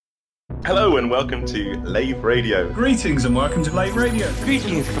Hello and welcome to Lave Radio. Greetings and welcome to Lave Radio.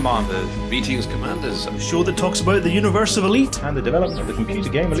 Greetings, Commanders. Greetings, Commanders. A show that talks about the universe of Elite And the development of the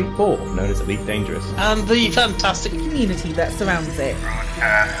computer game Elite 4, known as Elite Dangerous. And the fantastic community that surrounds it.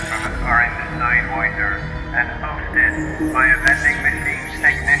 Broadcast from a current Sidewinder and hosted by a vending machine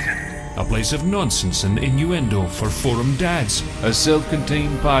technician. A place of nonsense and innuendo for forum dads. A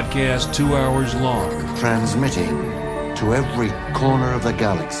self-contained podcast 2 hours long. Transmitting to every corner of the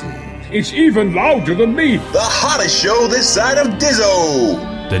galaxy. It's even louder than me. The hottest show this side of Dizzo.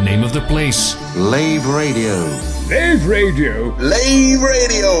 The name of the place. Lave Radio. Lave Radio. Lave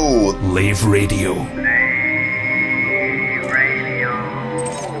Radio. Lave Radio. Lave Radio.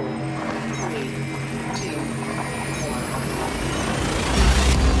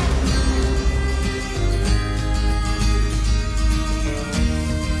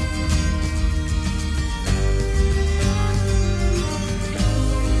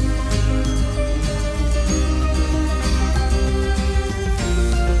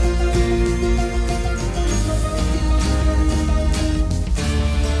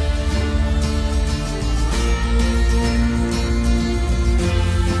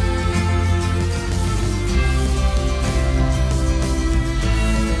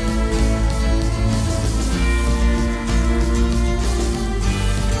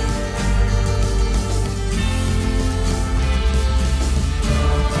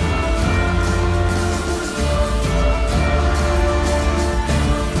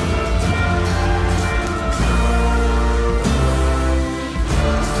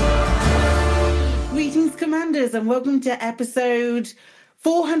 And welcome to episode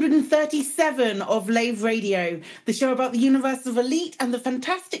 437 of Lave Radio, the show about the universe of Elite and the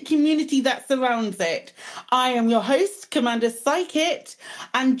fantastic community that surrounds it. I am your host, Commander Psychit,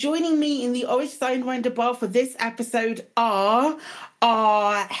 and joining me in the Orange Sidewinder bar for this episode are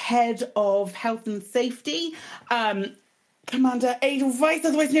our head of health and safety, Commander Edelweiss,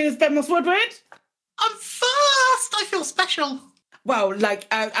 otherwise known as Ben Moss Woodward. I'm first! I feel special. Well,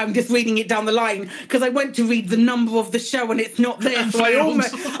 I'm just reading it down the line because I went to read the number of the show and it's not there. So I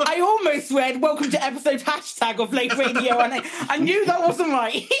almost read "Welcome to episode #" of Late Radio, and I knew that wasn't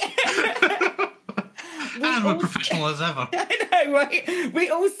right. We're professional as ever. I know, right? We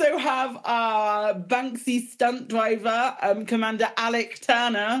also have our Banksy stunt driver, Commander Alec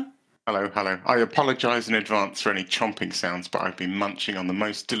Turner. Hello. I apologise in advance for any chomping sounds, but I've been munching on the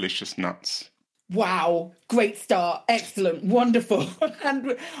most delicious nuts. Wow, great start. Excellent. Wonderful.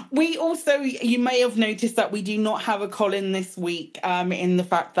 And we also, you may have noticed that we do not have a Colin this week, in the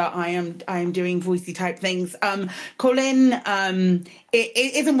fact that I am doing voicey type things. Colin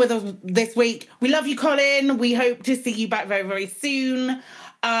it isn't with us this week. We love you, Colin. We hope to see you back very, very soon.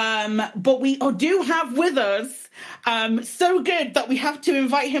 But we do have with us, so good that we have to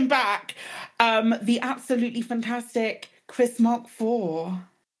invite him back, the absolutely fantastic Chris Mark IV.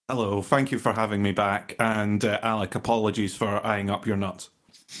 Hello, thank you for having me back, and Alec, apologies for eyeing up your nuts.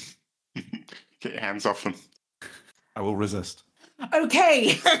 Get your hands off them. I will resist.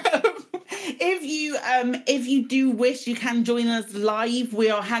 Okay. If you do wish, you can join us live. We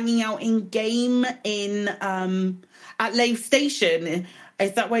are hanging out in game at Lave Station.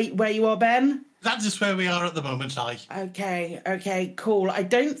 Is that where you are, Ben? That is where we are at the moment, Okay, cool. I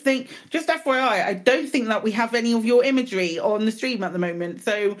don't think, just FYI, I don't think that we have any of your imagery on the stream at the moment,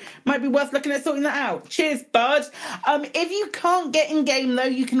 so might be worth looking at sorting that out. Cheers, bud. If you can't get in game, though,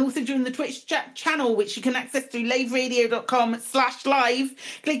 you can also join the Twitch chat channel, which you can access through laveradio.com/live,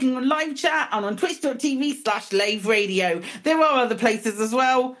 clicking on live chat, and on twitch.tv/laveradio. There are other places as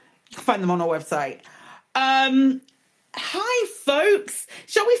well. You can find them on our website. Hi, folks.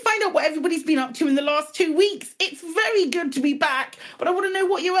 Shall we find out what everybody's been up to in the last 2 weeks? It's very good to be back, but I want to know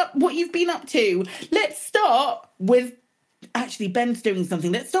what you've been up to. Let's start with... Actually, Ben's doing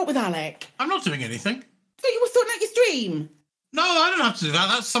something. Let's start with Alec. I'm not doing anything. So you were sorting out your stream? No, I don't have to do that.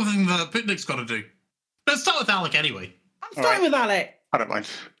 That's something the Picnic's got to do. Let's start with Alec anyway. I'm starting with Alec. I don't mind.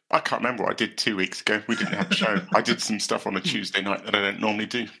 I can't remember what I did 2 weeks ago. We didn't have a show. I did some stuff on a Tuesday night that I don't normally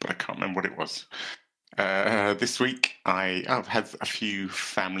do, but I can't remember what it was. This week, I've had a few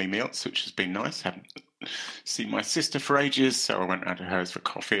family meals, which has been nice. I haven't seen my sister for ages, so I went round to hers for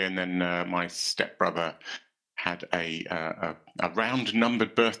coffee, and then my stepbrother had a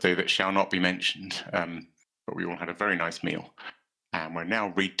round-numbered birthday that shall not be mentioned, but we all had a very nice meal. And we're now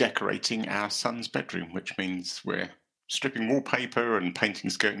redecorating our son's bedroom, which means we're stripping wallpaper and painting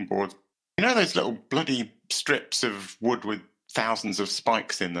skirting boards. You know those little bloody strips of wood with thousands of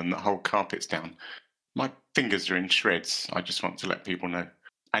spikes in them that hold carpets down? My fingers are in shreds. I just want to let people know.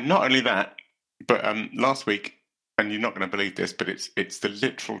 And not only that, but last week and you're not going to believe this, but it's the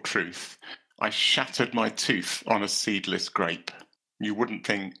literal truth. I shattered my tooth on a seedless grape. You wouldn't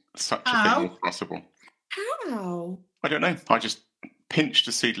think such a thing was possible. How? I don't know. I just pinched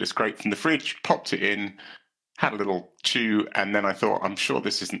a seedless grape from the fridge, popped it in, had a little chew, and then I thought, I'm sure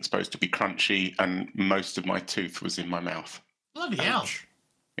this isn't supposed to be crunchy, and most of my tooth was in my mouth. Bloody hell.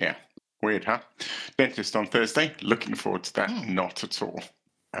 Yeah. Weird, huh? Dentist on Thursday. Looking forward to that. Not at all.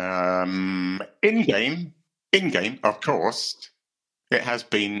 In-game, of course, it has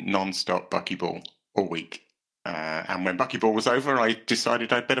been non-stop Buckyball all week. And when Buckyball was over, I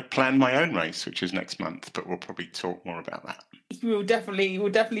decided I'd better plan my own race, which is next month, but we'll probably talk more about that. We'll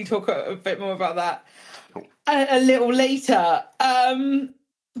definitely talk a bit more about that cool. a little later.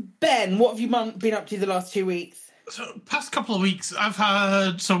 Ben, what have you been up to the last 2 weeks? So, past couple of weeks,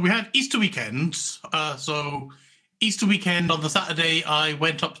 we had Easter weekend. So, Easter weekend on the Saturday, I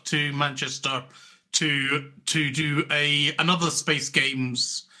went up to Manchester to do another Space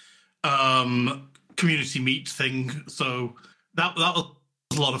Games community meet thing. So that was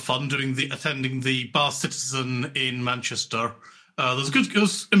a lot of fun attending the Bar Citizen in Manchester. It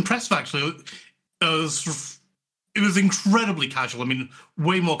was impressive actually. It was incredibly casual. I mean,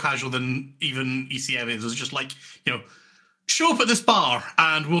 way more casual than even ECM is. It was just like, show up at this bar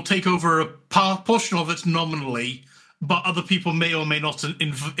and we'll take over a portion of it nominally, but other people may or may not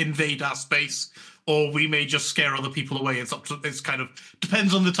invade our space, or we may just scare other people away. It's kind of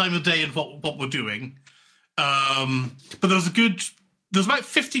depends on the time of day and what we're doing. But there's about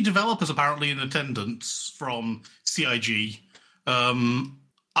 50 developers apparently in attendance from CIG.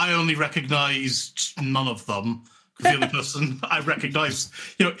 I only recognised none of them. The only person I recognised,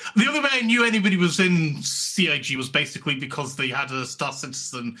 the only way I knew anybody was in CIG was basically because they had a Star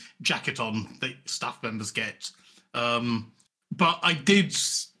Citizen jacket on that staff members get. But I did,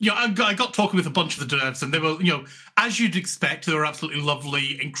 I got talking with a bunch of the devs, and they were, as you'd expect, they were absolutely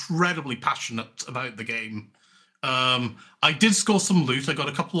lovely, incredibly passionate about the game. I did score some loot. I got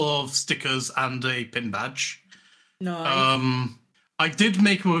a couple of stickers and a pin badge. Nice. I did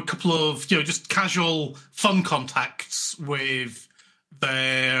make a couple of, just casual fun contacts with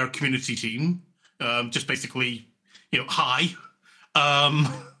their community team. Just basically, hi.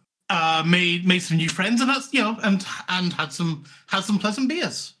 Made some new friends, and that's and had some pleasant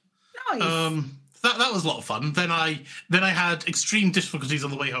beers. Nice. That was a lot of fun. Then I had extreme difficulties on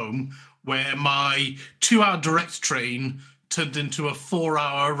the way home, where my 2-hour direct train turned into a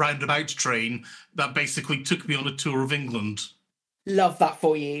 4-hour roundabout train that basically took me on a tour of England. Love that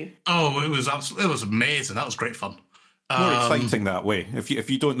for you. Oh, it was amazing. That was great fun. More exciting that way. If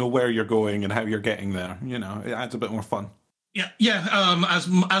you don't know where you're going and how you're getting there, it adds a bit more fun. Yeah.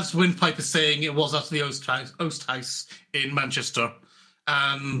 As Windpipe is saying, it was at the Oast House in Manchester,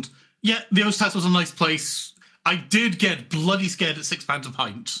 and the Oast House was a nice place. I did get bloody scared at £6 a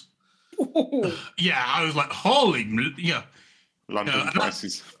pint. I was like, holy, London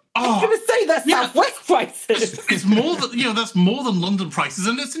prices. I was going to say that's Southwest prices. It's more than that's more than London prices,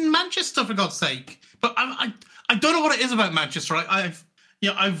 and it's in Manchester for God's sake. But I don't know what it is about Manchester. I've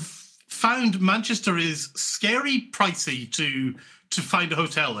found Manchester is scary pricey to find a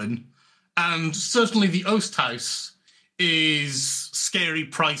hotel in, and certainly the Oast House is scary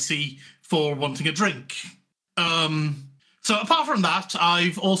pricey for wanting a drink. So apart from that,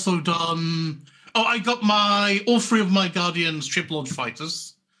 I've also done. I got all 3 of my Guardians ship launch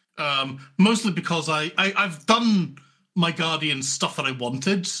fighters. Mostly because I've done my Guardians stuff that I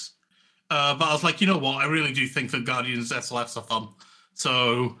wanted, but I was like, you know what? I really do think that Guardians SLFs are fun.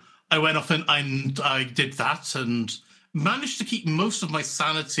 So I went off and I did that and managed to keep most of my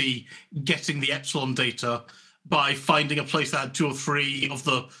sanity getting the Epsilon data by finding a place that had 2 or 3 of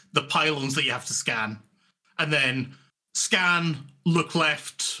the pylons that you have to scan. And then scan, look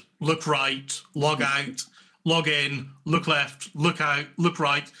left, look right, log out, log in, look left, look out, look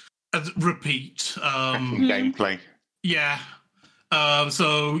right, and repeat. Gameplay. Yeah.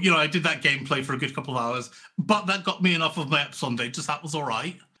 So, I did that gameplay for a good couple of hours, but that got me enough of my Epsilon data, so that was all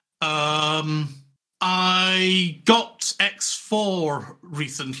right. I got X4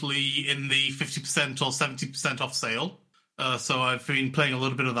 recently in the 50% or 70% off sale. So I've been playing a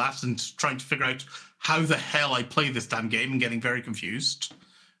little bit of that and trying to figure out how the hell I play this damn game and getting very confused.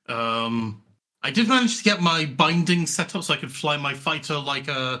 I did manage to get my binding set up so I could fly my fighter like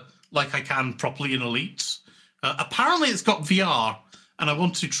I can properly in Elite. Apparently it's got VR, and I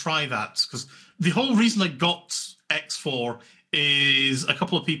want to try that, because the whole reason I got X4 is a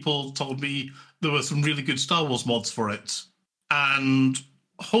couple of people told me there were some really good Star Wars mods for it. And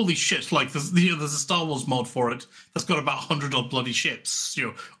holy shit, there's a Star Wars mod for it that's got about 100 odd bloody ships,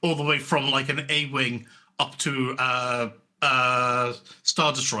 all the way from an A-Wing up to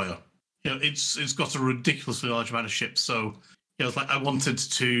Star Destroyer. It's got a ridiculously large amount of ships. So it's like I wanted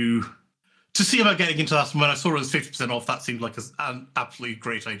to see about getting into that. And when I saw it was 50% off, that seemed like an absolutely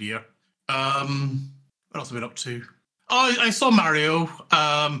great idea. What else have I been up to? Oh, I saw Mario,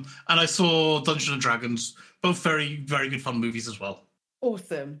 and I saw Dungeons and Dragons. Both very, very good fun movies as well.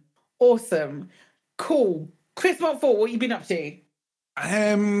 Awesome. Cool. Chris Montfort, what have you been up to?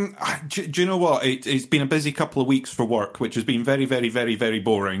 Do you know what? It's been a busy couple of weeks for work, which has been very, very, very, very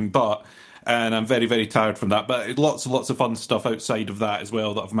boring. And I'm very, very tired from that. But lots of fun stuff outside of that as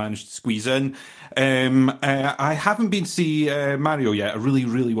well that I've managed to squeeze in. I haven't been to see Mario yet. I really,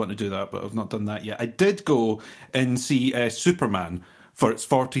 really want to do that, but I've not done that yet. I did go and see Superman for its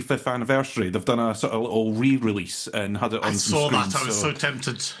 45th anniversary. They've done a sort of little re-release and had it on some screens. I saw that. I was so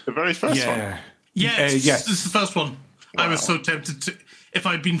tempted. The very first one? Yes, this is the first one. Wow. I was so tempted to... If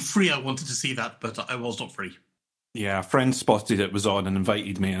I'd been free, I wanted to see that, but I was not free. Yeah, a friend spotted it was on and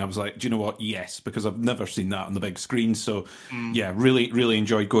invited me, and I was like, do you know what? Yes, because I've never seen that on the big screen. So, yeah, really, really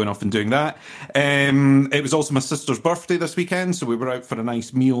enjoyed going off and doing that. It was also my sister's birthday this weekend, so we were out for a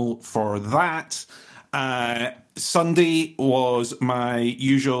nice meal for that. Sunday was my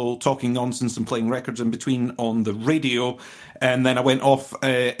usual talking nonsense and playing records in between on the radio. And then I went off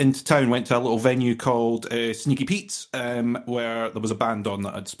into town, went to a little venue called Sneaky Pete's, where there was a band on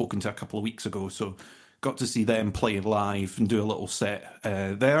that I'd spoken to a couple of weeks ago. So got to see them play live and do a little set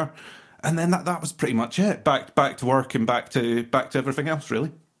there. And then that was pretty much it. Back to work and back to everything else,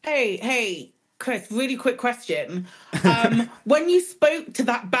 really. Hey, Chris, really quick question. When you spoke to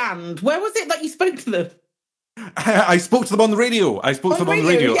that band, where was it that you spoke to them? I spoke to them on the radio.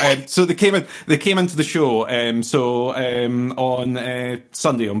 Yeah. So they came into the show. On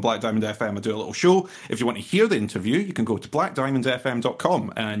Sunday on Black Diamond FM, I do a little show. If you want to hear the interview, you can go to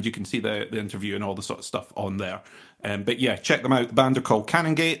blackdiamondfm.com and you can see the interview and all the sort of stuff on there. But yeah, check them out. The band are called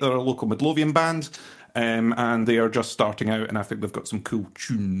Canongate. They're a local Midlothian band, and they are just starting out. And I think they've got some cool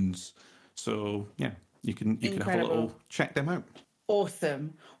tunes. So yeah, you can have a little check them out.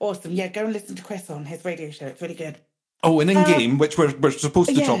 Awesome. Yeah, go and listen to Chris on his radio show. It's really good. Oh, and in-game, which we're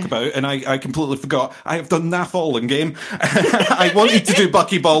supposed to talk about, and I completely forgot. I have done naff all in-game. I wanted to do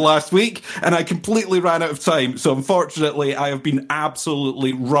Buckyball last week, and I completely ran out of time. So unfortunately, I have been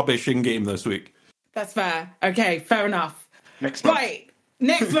absolutely rubbish in-game this week. That's fair. Okay, fair enough. Next month. Right.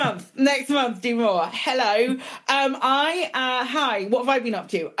 Next month, do more. Hello. Hi, what have I been up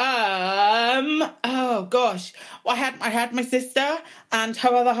to? Oh gosh. Well, I had my sister and her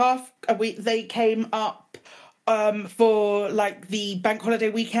other half. They came up for like the bank holiday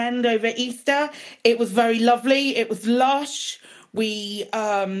weekend over Easter. It was very lovely. It was lush. We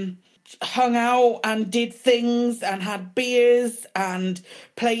hung out and did things and had beers and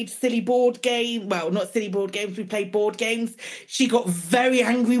played silly board game. Well, not silly board games. We played board games. She got very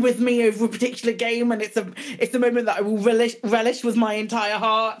angry with me over a particular game, and it's a moment that I will relish with my entire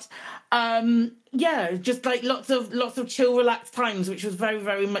heart. Yeah, just like lots of chill, relaxed times, which was very,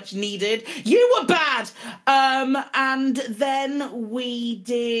 very much needed. You were bad. And then we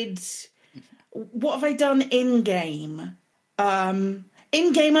did. What have I done in game?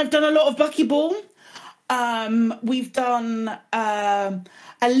 In game, I've done a lot of buckyball. We've done a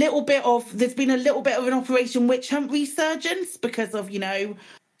little bit of. There's been a little bit of an Operation Witch Hunt resurgence because of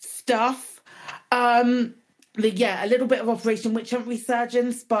stuff. A little bit of Operation Witch Hunt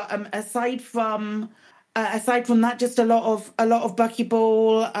resurgence, but aside from that, just a lot of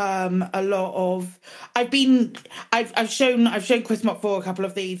buckyball. I've shown Chris Mott for a couple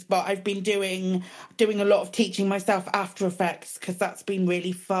of these, but I've been doing a lot of teaching myself After Effects because that's been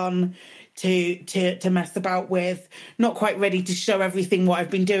really fun to mess about with. Not quite ready to show everything what I've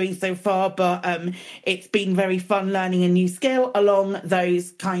been doing so far, but it's been very fun learning a new skill along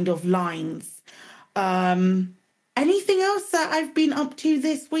those kind of lines. Anything else that I've been up to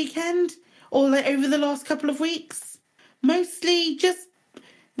this weekend or over the last couple of weeks? Mostly just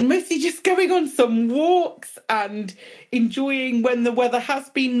going on some walks and enjoying when the weather has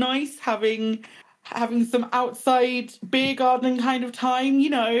been nice, having some outside beer gardening kind of time,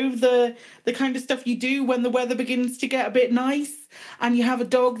 the kind of stuff you do when the weather begins to get a bit nice and you have a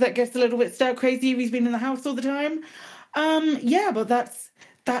dog that gets a little bit stir crazy if he's been in the house all the time. But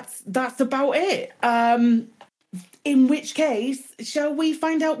that's about it. In which case, shall we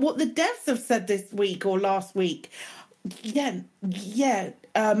find out what the devs have said this week or last week? Yeah.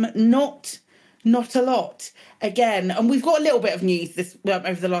 Not a lot again, and we've got a little bit of news this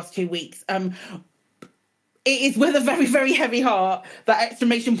over the last 2 weeks. It is with a very, very heavy heart that !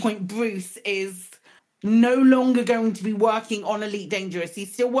 Bruce is no longer going to be working on Elite Dangerous.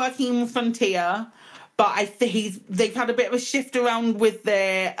 He's still working in Frontier, but I think they've had a bit of a shift around with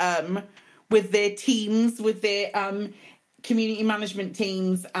their teams, with their community management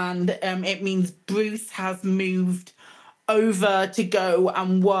teams, and it means Bruce has moved over to go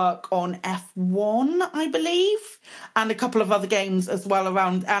and work on F1, I believe, and a couple of other games as well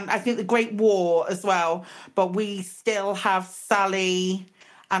around, and I think the Great War as well. But we still have Sally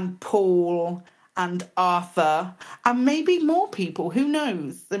and Paul and Arthur, and maybe more people. Who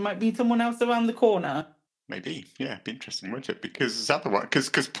knows? There might be someone else around the corner. Maybe, yeah, it'd be interesting, wouldn't it? Because otherwise,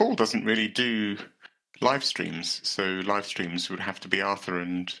 because Paul doesn't really do live streams, so live streams would have to be Arthur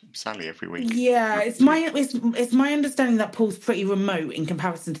and Sally every week. Yeah, it's my understanding that Paul's pretty remote in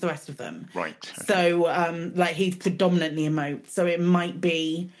comparison to the rest of them. Right. Okay. So, like, he's predominantly remote. So it might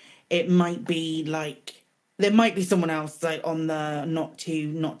be like there might be someone else like on the not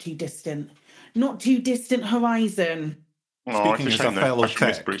too distant horizon. Oh, Speaking as a fellow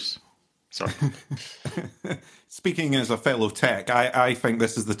tech, Bruce. Sorry. Speaking as a fellow tech, I think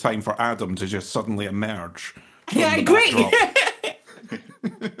this is the time for Adam to just suddenly emerge. Yeah, I agree.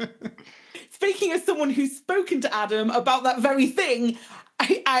 Speaking as someone who's spoken to Adam about that very thing,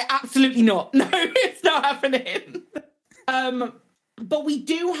 I absolutely not. No, it's not happening. But we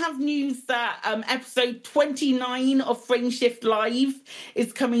do have news that episode 29 of Frameshift Live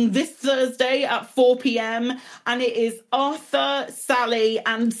is coming this Thursday at 4 p.m. And it is Arthur, Sally,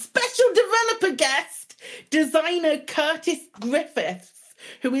 and special developer guest, designer Curtis Griffiths,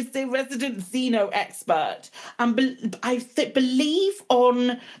 who is the resident Xeno expert. And I believe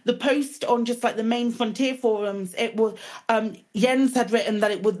on the post on just like the main Frontier forums, it was Jens had written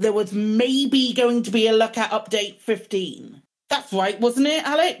that there was maybe going to be a look at update 15. That's right, wasn't it,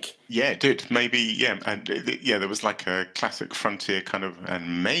 Alec? Yeah, it did. Maybe, yeah. And there was like a classic Frontier kind of,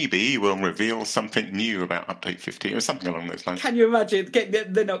 and maybe we'll reveal something new about Update 15 or something along those lines. Can you imagine?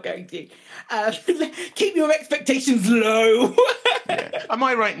 They're not going to. Keep your expectations low. Yeah. Am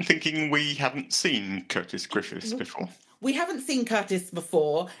I right in thinking we haven't seen Curtis Griffiths before? We haven't seen Curtis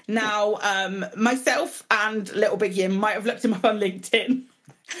before. Now, myself and Little Big Yim might have looked him up on LinkedIn.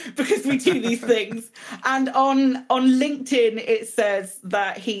 Because we do these things, and on LinkedIn it says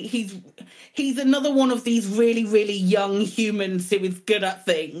that he's another one of these really, really young humans who is good at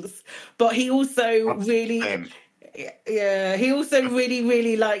things, but he also really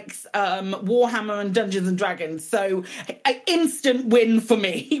really likes Warhammer and Dungeons and Dragons. So an instant win for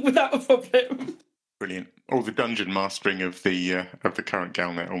me without a problem. Brilliant. All the dungeon mastering of the current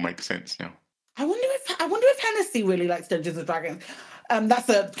Galnet all makes sense now. I wonder if Hennessy really likes Dungeons and Dragons. That's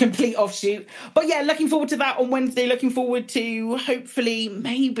a complete offshoot. But yeah, looking forward to that on Wednesday. Looking forward to hopefully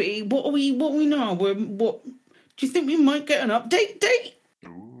maybe what we know. What do you think we might get an update date?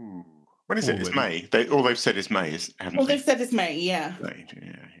 Ooh. When is it? It's May. All they've said is May, haven't they? They've said it's May, yeah. Yeah,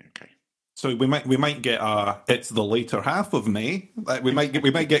 okay. So we might get it's the later half of May. We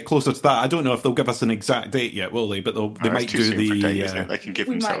might get closer to that. I don't know if they'll give us an exact date yet, will they? But they might do the. They can give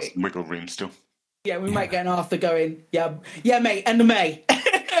themselves some wiggle room still. Yeah, we might get an Arthur going. Yeah, mate. End of May.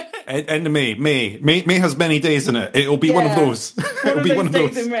 End of May. May has many days in it. It'll be one of those. It'll be one of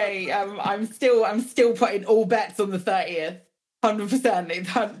those days in May. I'm still putting all bets on the 30th.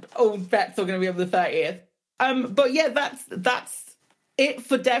 100%. All bets are going to be on the 30th. But yeah, that's it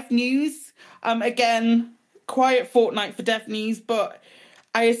for Dev News. Again, quiet fortnight for Dev News, but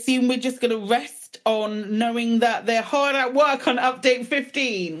I assume we're just going to rest on knowing that they're hard at work on update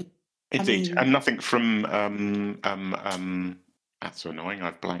 15. Indeed, and nothing from that's so annoying.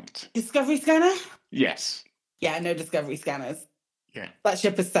 I've blanked. Discovery Scanner? Yes. Yeah, no Discovery Scanners. Yeah, that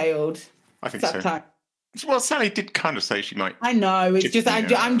ship has sailed. I think so. Time. Well, Sally did kind of say she might. I know. It's just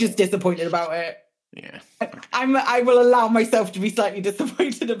I'm just disappointed about it. Yeah, I will allow myself to be slightly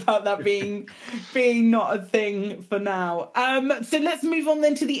disappointed about that being not a thing for now. So let's move on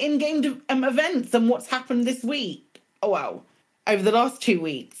then to the in-game events and what's happened this week. Oh wow, over the last 2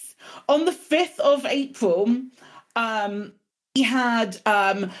 weeks. On the 5th of April, we had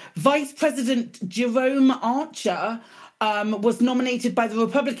Vice President Jerome Archer was nominated by the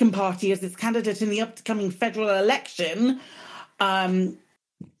Republican Party as its candidate in the upcoming federal election.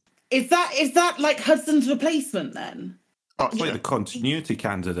 Is that like Hudson's replacement then? It's like the continuity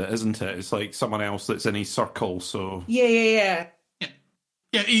candidate, isn't it? It's like someone else that's in his circle. So yeah.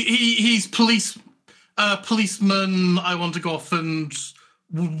 He's policeman. I want to go off and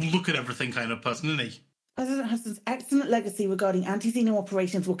look at everything kind of person, isn't he? President Hudson's excellent legacy regarding anti-Xeno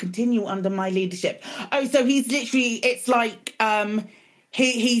operations will continue under my leadership. Oh, so he's literally, it's like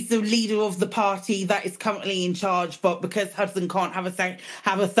he's the leader of the party that is currently in charge, but because Hudson can't have a third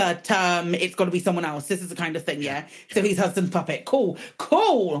term, it's got to be someone else. This is the kind of thing, yeah? So he's Hudson's puppet. Cool.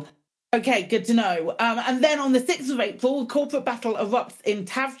 Okay, good to know. And then on the 6th of April, corporate battle erupts in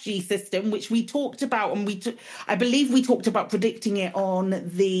Tavji system, which we talked about, and I believe we talked about predicting it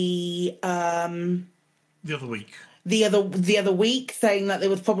on the other week. The other week, saying that there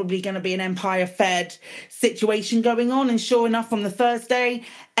was probably going to be an Empire Fed situation going on, and sure enough, on the Thursday,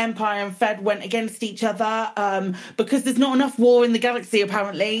 Empire and Fed went against each other because there's not enough war in the galaxy.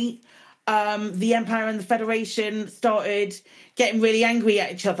 Apparently, the Empire and the Federation started getting really angry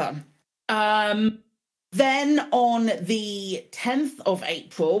at each other. Then on the 10th of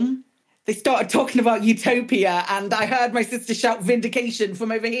April, they started talking about Utopia, and I heard my sister shout vindication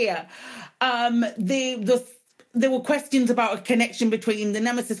from over here. There were questions about a connection between the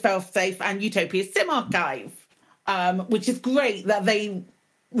Nemesis failsafe and Utopia's SIM archive, which is great that they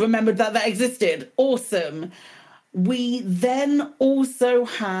remembered that existed. Awesome. We then also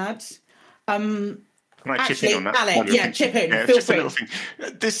had... Can I chip in on that? Alec, chip in. Yeah, Feel just free. a little thing.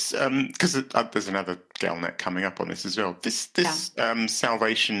 This, because there's another Galnet coming up on this as well. This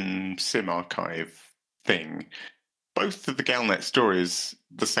Salvation Sim Archive thing, both of the Galnet stories,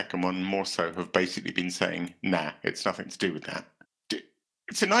 the second one more so, have basically been saying, nah, it's nothing to do with that.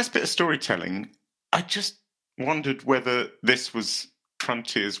 It's a nice bit of storytelling. I just wondered whether this was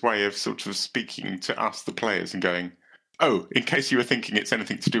Frontier's way of sort of speaking to us, the players, and going, oh, in case you were thinking it's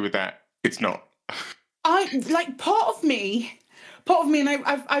anything to do with that, it's not. Part of me, and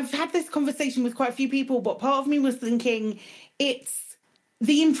I've had this conversation with quite a few people, but part of me was thinking it's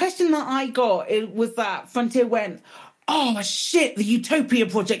the impression that I got. It was that Frontier went, oh shit, the Utopia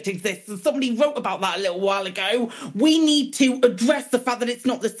project exists, and somebody wrote about that a little while ago. We need to address the fact that it's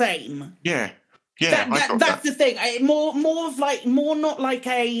not the same. Yeah, that's the thing.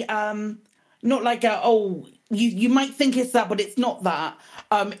 Not like a oh, you might think it's that, but it's not that.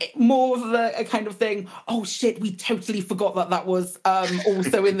 More of a kind of thing, oh shit, we totally forgot that was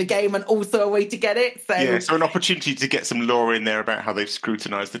also in the game and also a way to get it. So an opportunity to get some lore in there about how they've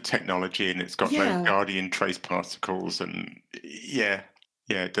scrutinised the technology and it's got no Guardian trace particles, and it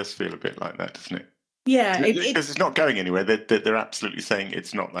does feel a bit like that, doesn't it? Yeah. Because it's not going anywhere. They're absolutely saying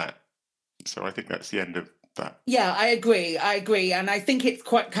it's not that. So I think that's the end of that. Yeah, I agree. And I think it's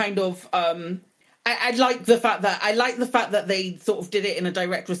quite kind of... I like the fact that they sort of did it in a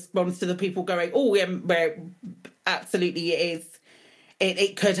direct response to the people going, oh, where absolutely it is.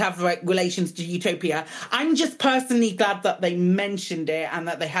 It could have relations to Utopia. I'm just personally glad that they mentioned it and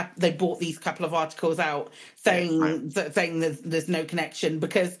that they brought these couple of articles out saying there's no connection,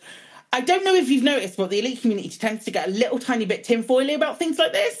 because I don't know if you've noticed, but the elite community tends to get a little tiny bit tinfoily about things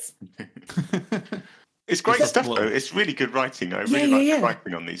like this. It's great stuff, though. It's really good writing. I really like the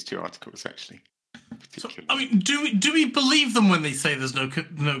writing on these two articles, actually. So, I mean, do we believe them when they say there's no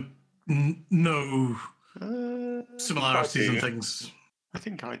similarities and things? I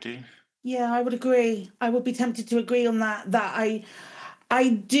think I do. Yeah, I would agree. I would be tempted to agree on that. That I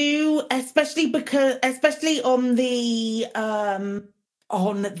do, especially on the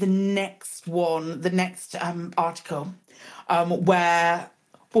next one, the next article, where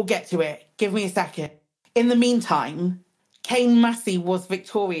we'll get to it. Give me a second. In the meantime, Kane Massey was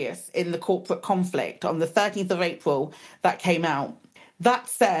victorious in the corporate conflict on the 13th of April that came out. That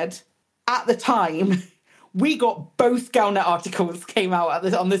said, at the time, we got both Galnet articles came out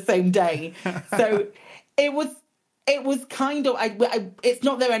on the same day. So it was kind of it's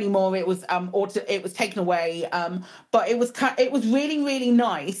not there anymore. It was it was taken away. But it was really, really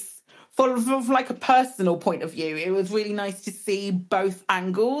nice from like a personal point of view. It was really nice to see both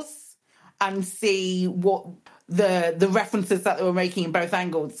angles and see what the references that they were making in both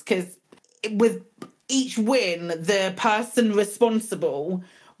angles, because with each win, the person responsible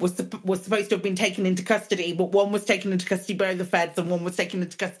was supposed to have been taken into custody, but one was taken into custody by the Feds and one was taken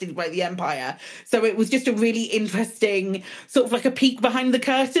into custody by the Empire. So it was just a really interesting sort of like a peek behind the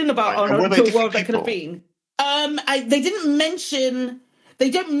curtain about a world that could have been. They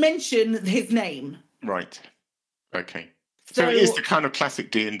don't mention his name. Right. Okay. So it is the kind of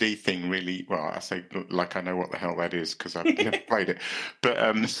classic D&D thing, really. Well, I say like I know what the hell that is because I've never played it, but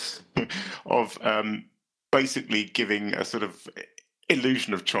of basically giving a sort of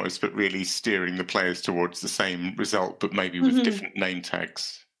illusion of choice, but really steering the players towards the same result, but maybe with different name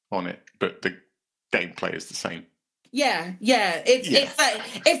tags on it. But the gameplay is the same. Yeah.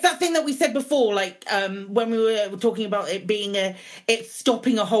 It's that thing that we said before, like when we were talking about it being it's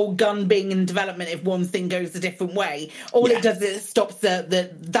stopping a whole gun being in development if one thing goes a different way. All it does is it stops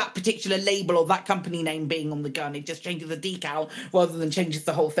that particular label or that company name being on the gun. It just changes the decal rather than changes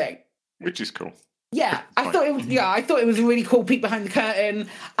the whole thing. Which is cool. Yeah, I thought it was a really cool peek behind the curtain,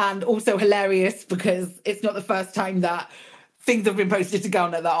 and also hilarious because it's not the first time that things have been posted to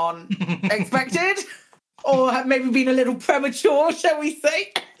Galnet that aren't expected, or have maybe been a little premature, shall we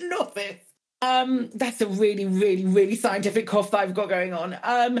say? Not this. That's a really, really, really scientific cough that I've got going on.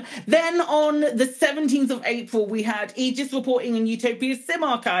 Then on the 17th of April, we had Aegis reporting on Utopia's SIM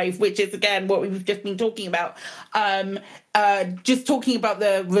archive, which is, again, what we've just been talking about. Just talking about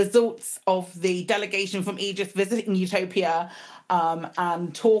the results of the delegation from Aegis visiting Utopia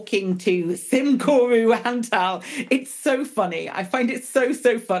and talking to Sim Guru Antal. It's so funny. I find it so,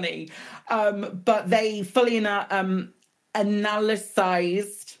 so funny. But they fully analyzed.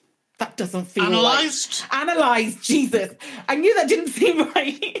 That doesn't feel analyzed. Jesus, I knew that didn't seem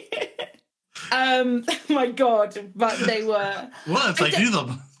right. My God, but they were. Words, I do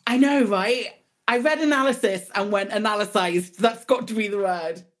them. I know, right? I read analysis and went analyzed. That's got to be the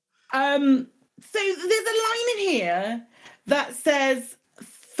word. So there's a line in here that says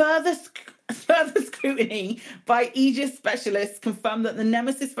further scrutiny by Aegis specialists confirmed that the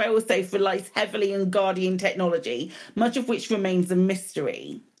Nemesis failsafe relies heavily on Guardian technology, much of which remains a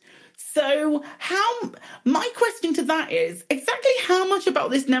mystery. So my question to that is, exactly how much about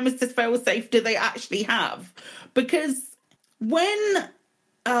this Nemesis failsafe do they actually have? Because when,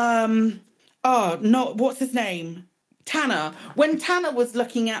 what's his name? Tanner. When Tanner was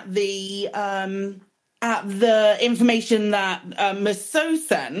looking at the information that Maso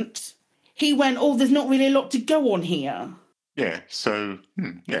sent, he went, there's not really a lot to go on here. Yeah, so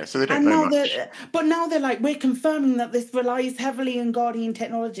they don't know much. But now they're like, we're confirming that this relies heavily on Guardian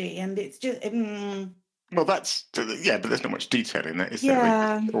technology, and it's just... Well, but there's not much detail in that, is there?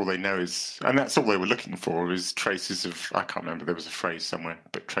 Yeah. All they know is, and that's all they were looking for, is traces of, I can't remember, there was a phrase somewhere,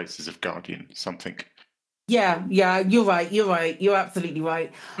 but traces of Guardian something. Yeah, you're right, you're absolutely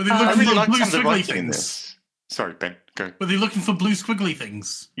right. Were they looking for blue some of the squiggly writing in things? this. Sorry, Ben, go. Were they looking for blue squiggly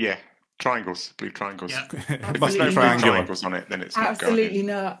things? Yeah. Triangles, blue triangles. Yeah. If there's no blue triangles on it, then it's not absolutely Guardian.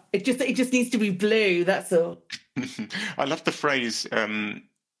 not. It just needs to be blue. That's all. I love the phrase.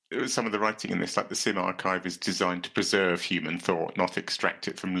 Some of the writing in this, like the SIM archive, is designed to preserve human thought, not extract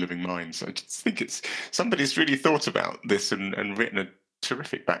it from living minds. I just think somebody's really thought about this and written a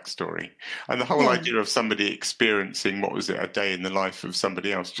terrific backstory. And the whole idea of somebody experiencing a day in the life of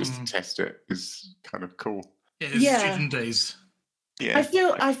somebody else just to test it is kind of cool. Yeah, student days. Yeah. I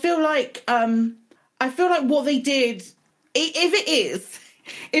feel like what they did, if it is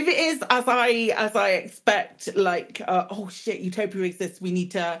as I expect, like Utopia exists, we need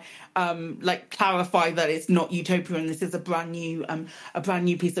to clarify that it's not Utopia and this is a brand new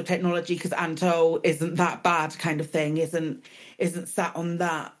piece of technology, because Anto isn't that bad, kind of thing, isn't sat on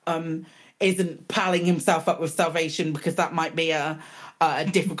that, isn't palling himself up with salvation, because that might be a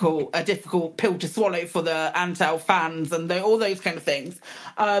difficult pill to swallow for the Antel fans and all those kind of things.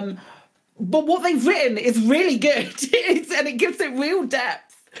 But what they've written is really good, and it gives it real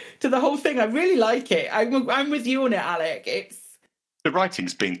depth to the whole thing. I really like it. I'm with you on it, Alec. The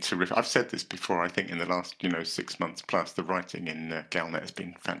writing's been terrific. I've said this before. I think in the last 6 months plus, the writing in Galnet has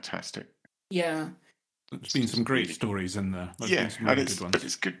been fantastic. Yeah. There's been some great stories in there. There's been some really good ones. But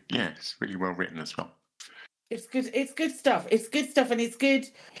it's good. Yeah, it's really well written as well. It's good. It's good stuff. It's good stuff, and it's good.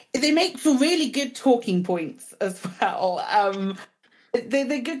 They make for really good talking points as well.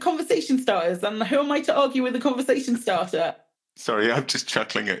 They're good conversation starters. And who am I to argue with a conversation starter? Sorry, I'm just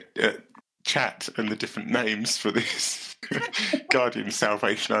chuckling at chat and the different names for this Guardian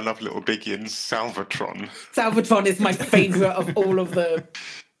Salvation. I love Little Biggie and Salvatron. Salvatron is my favourite of all of them.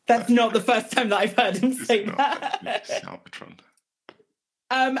 That's not the first time that I've heard him say that. Salvatron.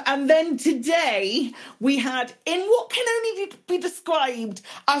 And then today we had, in what can only be described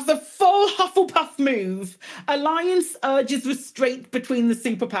as a full Hufflepuff move, Alliance urges restraint between the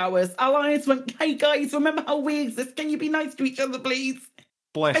superpowers. Alliance went, hey guys, remember how we exist? Can you be nice to each other, please?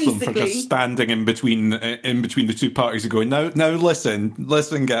 Bless them for just standing in between the two parties and going, no,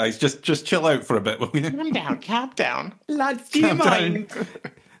 listen, guys, just chill out for a bit, will you? Calm down. Lads, do you mind?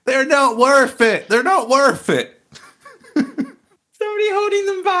 They're not worth it. Somebody holding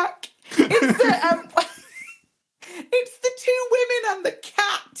them back. It's the two women and the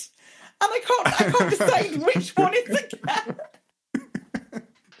cat, and I can't decide which one is the cat. Oh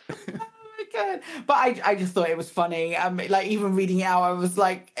my God! But I just thought it was funny. Even reading it out, I was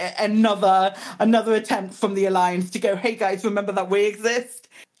like, another attempt from the Alliance to go, hey guys, remember that we exist.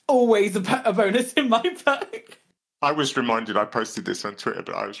 Always a bonus in my book. I was reminded. I posted this on Twitter,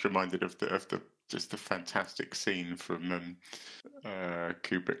 but I was reminded of the fantastic scene from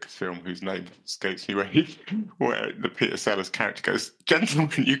Kubrick's film, whose name escapes me, where the Peter Sellers character goes,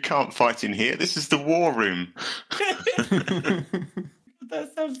 "Gentlemen, you can't fight in here. This is the war room."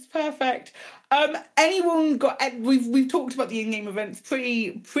 That sounds perfect. Anyone got? We've talked about the in-game events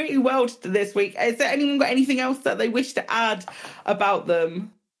pretty well this week. Is there anyone got anything else that they wish to add about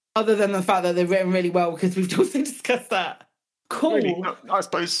them, other than the fact that they're written really well? Because we've also discussed that. Cool. Really, I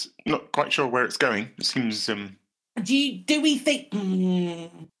suppose not quite sure where it's going. It seems. Do we think?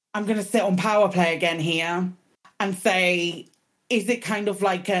 I'm going to sit on power play again here and say, is it kind of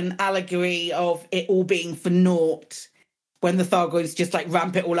like an allegory of it all being for naught? When the Thargoids just like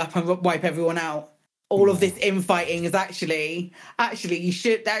ramp it all up and wipe everyone out. All of this infighting is actually you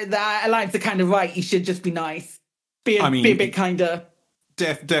should that alliance are kind of right. You should just be nice, be a bit kinder.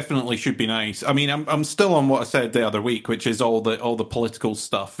 Definitely should be nice. I mean, I'm still on what I said the other week, which is all the political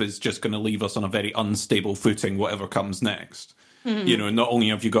stuff is just going to leave us on a very unstable footing. Whatever comes next, you know. Not only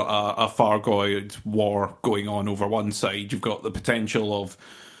have you got a Thargoid war going on over one side, you've got the potential of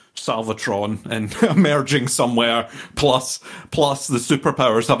Salvatron and emerging somewhere, plus the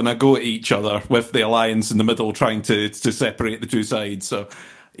superpowers having a go at each other with the alliance in the middle trying to separate the two sides. So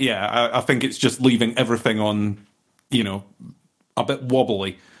yeah, I think it's just leaving everything on, you know, a bit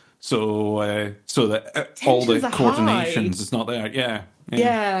wobbly, so that all the coordinations is not there.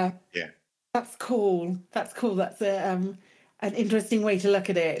 Yeah. That's cool. That's an interesting way to look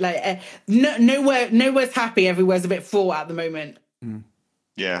at it. Like nowhere's happy, everywhere's a bit full at the moment.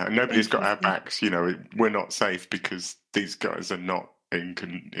 Yeah, and nobody's got our backs. You know, we're not safe because these guys are not in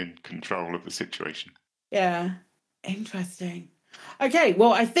control of the situation. Yeah, interesting. Okay,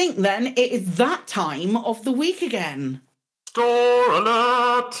 well, I think then it is that time of the week again. Score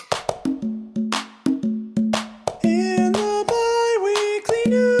alert! In the bi-weekly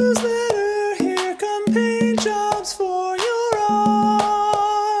newsletter, here come paint jobs for your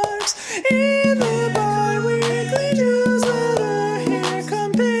arms. In the bi-weekly newsletter, here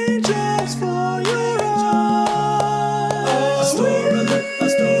come paint jobs for your arms. A store alert, a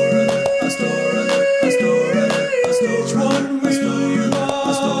store alert, a store alert, a store alert, a store alert. Which one will you buy?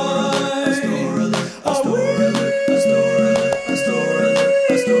 A store alert, a store alert, a store alert, a store alert,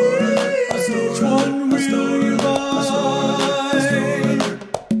 a store alert, a store alert, a store alert. Which one will you buy?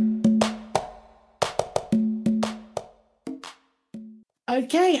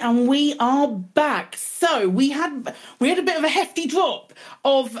 Okay, and we are back. So we had a bit of a hefty drop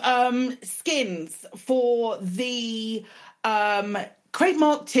of skins for the Crate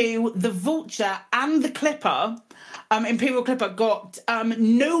Mark II, the Vulture, and the Clipper. Imperial Clipper got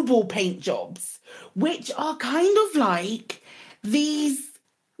noble paint jobs, which are kind of like these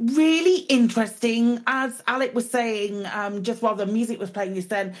really interesting, as Alec was saying, just while the music was playing just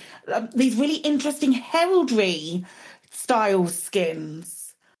then, these really interesting heraldry style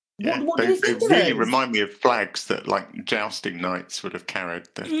skins. Yeah, What do you think they of really those? remind me of flags that like jousting knights would have carried.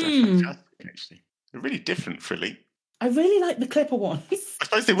 They're fantastic, actually. They're really different, really. I really like the Clipper ones. I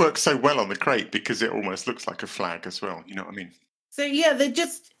suppose they work so well on the crate because it almost looks like a flag as well. You know what I mean? So yeah, they're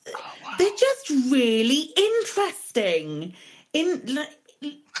just really interesting.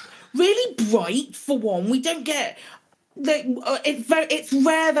 Really bright for one. We don't get it's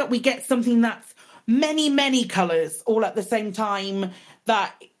rare that we get something that's many colours all at the same time.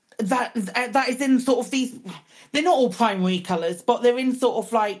 That is in sort of these. They're not all primary colours, but they're in sort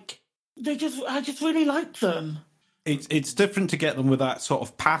of like I just really like them. It's different to get them with that sort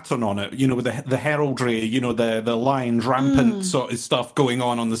of pattern on it, you know, with the heraldry, you know, the lions rampant sort of stuff going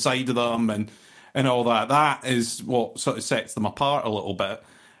on the side of them and all that. That is what sort of sets them apart a little bit.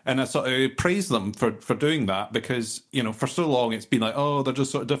 And I sort of praise them for doing that because, you know, for so long it's been like, oh, they're just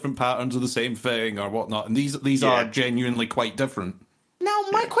sort of different patterns of the same thing or whatnot. And these are genuinely quite different. Now,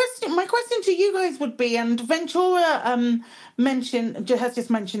 my question to you guys would be, and Ventura has just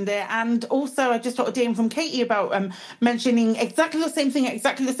mentioned it, and also I just got a DM from Katie about mentioning exactly the same thing at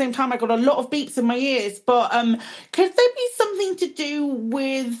exactly the same time. I got a lot of beeps in my ears, but could there be something to do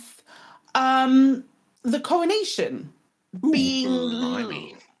with the coronation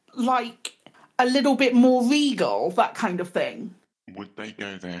being like a little bit more regal, that kind of thing? Would they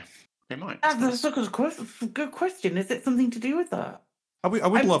go there? They might. That's a good question. Is it something to do with that? I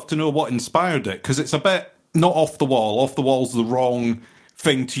would love to know what inspired it, because it's a bit not off the wall. Off the wall's the wrong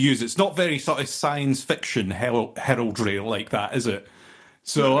thing to use. It's not very sort of science fiction heraldry like that, is it?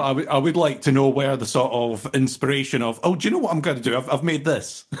 So I would like to know where the sort of inspiration of, oh, do you know what I'm going to do? I've made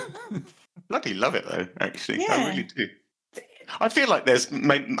this. Bloody love it, though, actually. Yeah. I really do. I feel like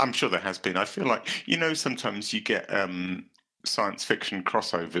I'm sure there has been. I feel like, you know, sometimes you get science fiction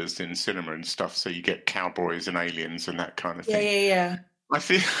crossovers in cinema and stuff, so you get cowboys and aliens and that kind of thing. Yeah. I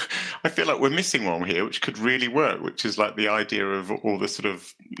feel like we're missing one here, which could really work, which is like the idea of all the sort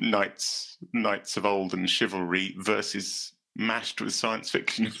of knights of old and chivalry versus mashed with science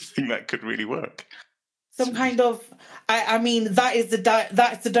fiction, I think that could really work. Some kind of, I mean, that's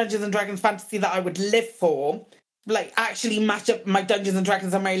the Dungeons and Dragons fantasy that I would live for. Like, actually match up my Dungeons and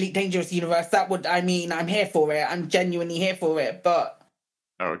Dragons and my Elite Dangerous universe. That would, I mean, I'm here for it. I'm genuinely here for it, but...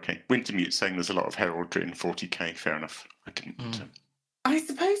 Oh, okay. Wintermute's saying there's a lot of heraldry in 40k. Fair enough. I didn't... I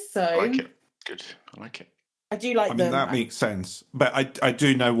suppose so. I like it. Good. I like it. I do like them. I mean, that makes sense. But I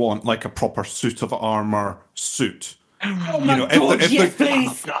do now want, like, a proper suit of armour suit. Oh my God, yes,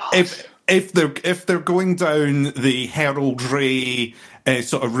 please! If they're going down the heraldry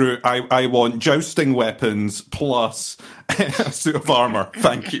sort of route, I want jousting weapons plus a suit of armour.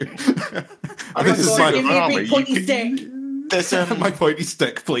 Thank you. This is my big pointy stick. There's my pointy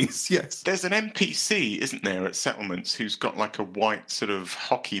stick, please. Yes. There's an NPC, isn't there, at Settlements who's got like a white sort of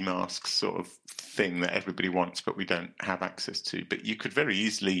hockey mask sort of thing that everybody wants, but we don't have access to. But you could very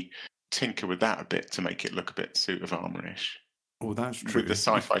easily tinker with that a bit to make it look a bit suit of armour-ish. Oh, that's true. With the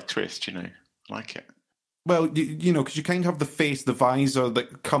sci-fi twist, you know, like it. Well, you know, because you kind of have the face, the visor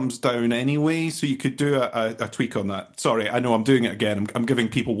that comes down anyway, so you could do a tweak on that. Sorry, I know I'm doing it again. I'm giving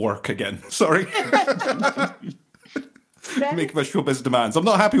people work again. Sorry. Make my showbiz demands. I'm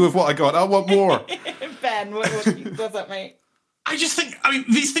not happy with what I got. I want more. Ben, what's that, mate? I just think, I mean,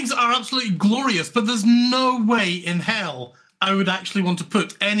 these things are absolutely glorious, but there's no way in hell I would actually want to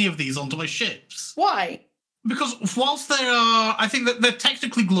put any of these onto my ships. Why? Because whilst they are, I think that they're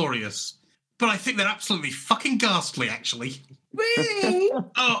technically glorious, but I think they're absolutely fucking ghastly, actually. Really?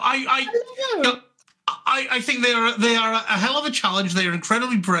 I think they are a hell of a challenge. They are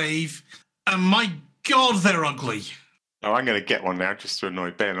incredibly brave, and my God, they're ugly. Oh, I'm going to get one now just to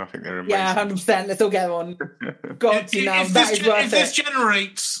annoy Ben. I think they're amazing. Yeah, 100%. Let's all get one. Got to now. That is worth it. If this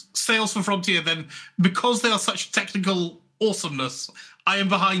generates sales for Frontier, then because they are such technical awesomeness, I am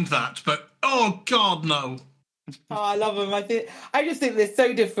behind that. But oh God, no. Oh, I love them. I just think they're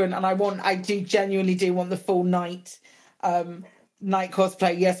so different, and I genuinely do want the full night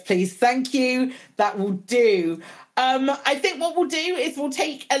cosplay. Yes, please. Thank you. That will do. I think what we'll do is we'll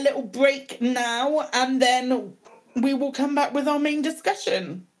take a little break now, and then we will come back with our main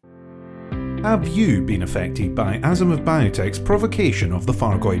discussion. Have you been affected by Azimuth Biotech's provocation of the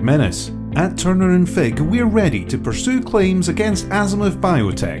Fargoid Menace? At Turner & Fig, we're ready to pursue claims against Azimuth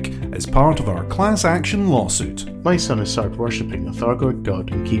Biotech as part of our class action lawsuit. My son has started worshipping a Thargoid god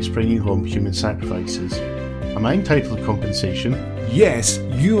and keeps bringing home human sacrifices. Am I entitled to compensation? Yes,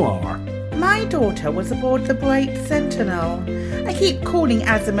 you are. My daughter was aboard the Bright Sentinel. I keep calling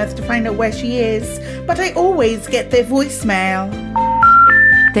Azimuth to find out where she is, but I always get their voicemail.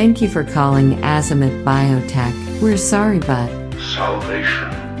 Thank you for calling Azimuth Biotech. We're sorry, but salvation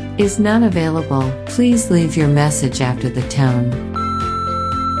is not available. Please leave your message after the tone.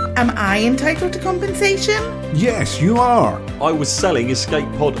 Am I entitled to compensation? Yes, you are. I was selling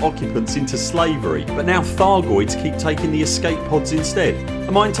escape pod occupants into slavery, but now Thargoids keep taking the escape pods instead.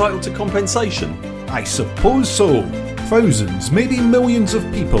 Am I entitled to compensation? I suppose so. Thousands, maybe millions of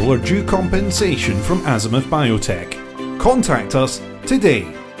people are due compensation from Azimuth Biotech. Contact us today.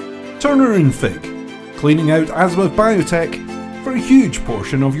 Turner & Fig, cleaning out Azimuth Biotech for a huge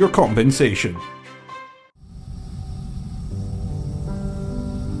portion of your compensation.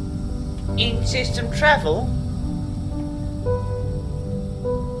 In-system travel?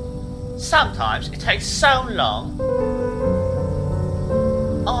 Sometimes it takes so long.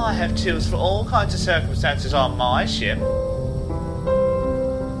 I have tools for all kinds of circumstances on my ship.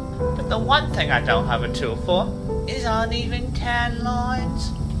 But the one thing I don't have a tool for is uneven tan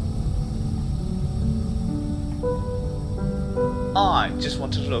lines. I just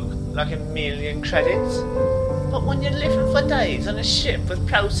want to look like 1,000,000 credits. But when you're living for days on a ship with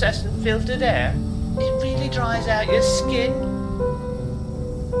processed and filtered air, it really dries out your skin.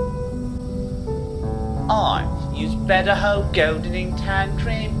 I use Better Ho Goldening Tan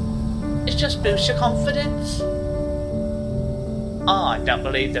Cream. It just boosts your confidence. I don't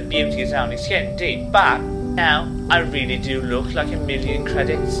believe that beauty is only skin deep, but now I really do look like 1,000,000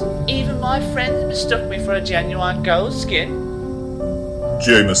 credits. Even my friends mistook me for a genuine gold skin.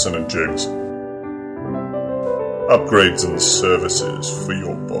 Jameson and James. Upgrades and services for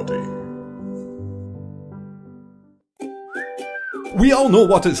your body. We all know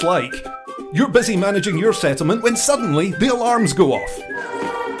what it's like. You're busy managing your settlement when suddenly the alarms go off.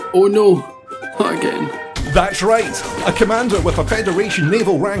 Oh no, not again. That's right. A commander with a Federation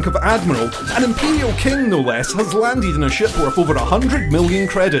naval rank of Admiral, an Imperial King no less, has landed in a ship worth over 100 million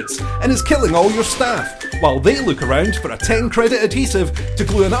credits and is killing all your staff, while they look around for a 10 credit adhesive to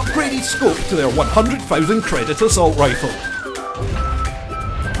glue an upgraded scope to their 100,000 credit assault rifle.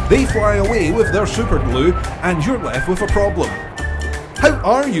 They fly away with their super glue, and you're left with a problem. How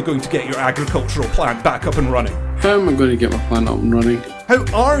are you going to get your agricultural plant back up and running? How am I going to get my plant up and running? How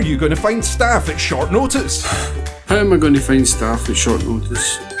are you going to find staff at short notice? How am I going to find staff at short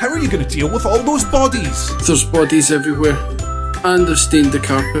notice? How are you going to deal with all those bodies? There's bodies everywhere, and they've stained the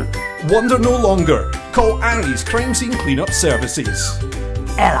carpet. Wonder no longer. Call Aries Crime Scene Cleanup Services.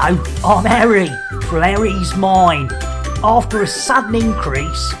 Hello, I'm Harry, from Harry's Mine. After a sudden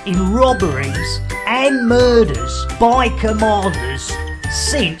increase in robberies and murders by commanders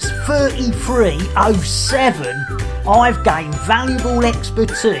since 3307, I've gained valuable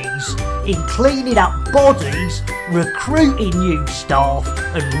expertise in cleaning up bodies, recruiting new staff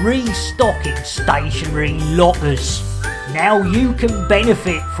and restocking stationary lockers. Now you can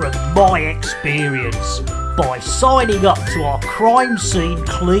benefit from my experience by signing up to our Crime Scene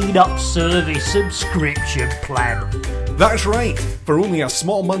Cleanup Service subscription plan. That's right. For only a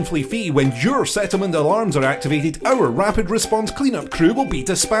small monthly fee, when your settlement alarms are activated, our rapid response cleanup crew will be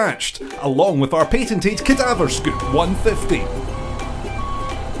dispatched, along with our patented Cadaver Scoop 150.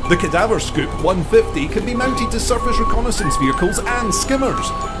 The Cadaver Scoop 150 can be mounted to surface reconnaissance vehicles and skimmers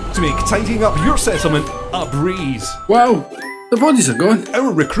to make tidying up your settlement a breeze. Wow, the bodies are gone.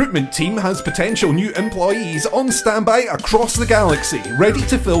 Our recruitment team has potential new employees on standby across the galaxy, ready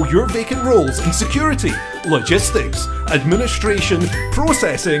to fill your vacant roles in security, logistics, administration,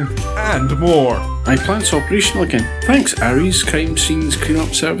 processing, and more. My plant's operational again. Thanks, Aries Crime Scenes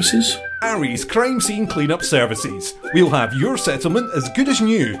Cleanup Services. Aries Crime Scene Cleanup Services. We'll have your settlement as good as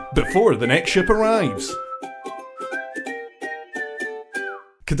new before the next ship arrives.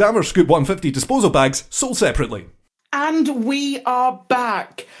 Cadaver Scoop 150 disposal bags sold separately. And we are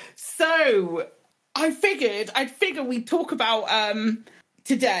back. So I'd figure we'd talk about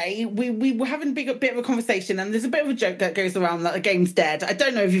today. We were having a bit of a conversation, and there's a bit of a joke that goes around that the game's dead. I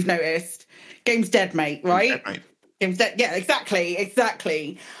don't know if you've noticed. Game's dead, mate, right? Dead, mate. Game's dead. Yeah, exactly.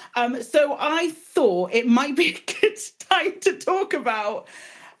 So I thought it might be a good time to talk about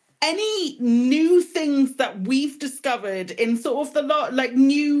any new things that we've discovered in sort of the lot, like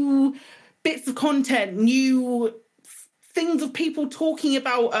new bits of content, new things of people talking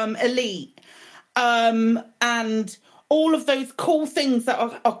about Elite, and all of those cool things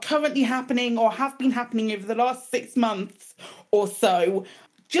that are currently happening or have been happening over the last 6 months or so.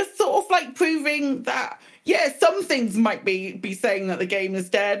 Just sort of like proving that, yeah, some things might be saying that the game is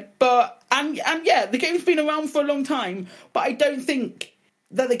dead, but and yeah, the game's been around for a long time, but I don't think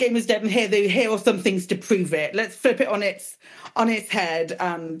that the game is dead. And here are some things to prove it. Let's flip it on its head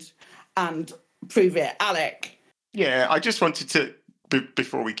and prove it. Alec. Yeah, I just wanted to,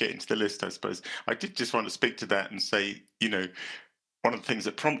 before we get into the list, I suppose, I did just want to speak to that and say, you know, one of the things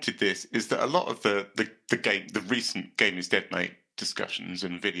that prompted this is that a lot of the recent Game is Dead, mate discussions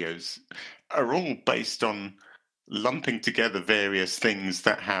and videos are all based on lumping together various things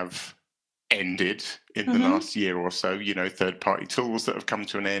that have ended in the last year or so, you know, third-party tools that have come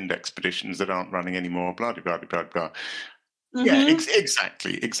to an end, expeditions that aren't running anymore, blah, blah, blah, blah, blah. Yeah,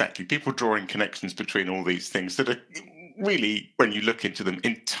 exactly. People drawing connections between all these things that are really, when you look into them,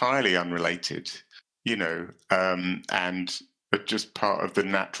 entirely unrelated, you know, and are just part of the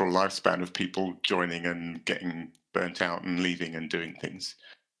natural lifespan of people joining and getting burnt out and leaving and doing things.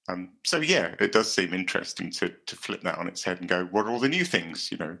 So yeah, it does seem interesting to flip that on its head and go, what are all the new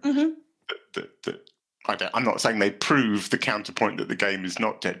things, you know, that I'm not saying they prove the counterpoint that the game is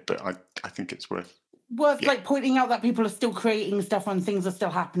not dead, but I think it's worth like pointing out that people are still creating stuff and things are still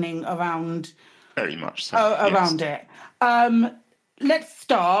happening around. Very much so. Around it. Let's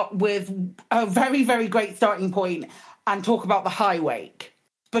start with a very, very great starting point and talk about the High Wake,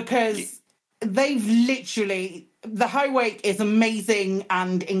 because they've literally, the High Wake is amazing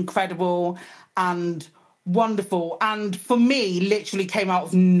and incredible and wonderful, and for me, literally came out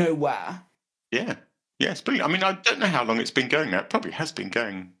of nowhere. Yeah, it's brilliant. I mean, I don't know how long it's been going now. It probably has been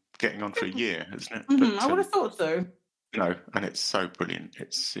getting on for a year, hasn't it? But, I would have thought so. No, and it's so brilliant.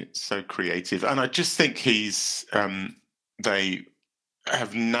 It's so creative, and I just think they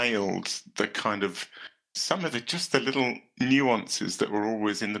have nailed the kind of some of the little nuances that were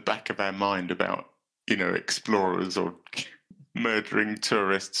always in the back of our mind about, you know, explorers or murdering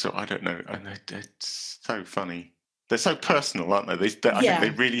tourists, or I don't know. And it's so funny. They're so personal, aren't they? I think they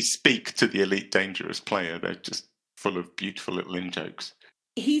really speak to the elite dangerous player. They're just full of beautiful little in-jokes.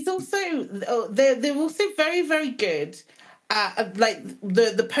 He's also, they're also very, very good at like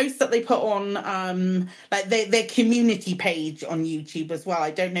the posts that they put on, like their community page on YouTube as well.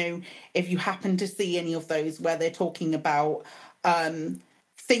 I don't know if you happen to see any of those where they're talking about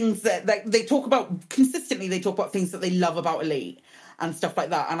things that, like, they talk about consistently. They talk about things that they love about Elite, and stuff like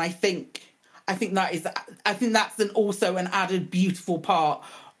that. And I think that's also an added beautiful part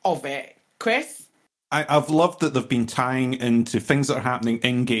of it. Chris? I've loved that they've been tying into things that are happening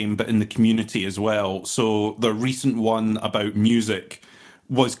in-game, but in the community as well. So the recent one about music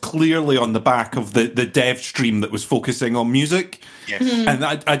was clearly on the back of the dev stream that was focusing on music. Yes. And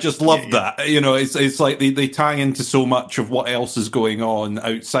I just love that. You know, it's like they tie into so much of what else is going on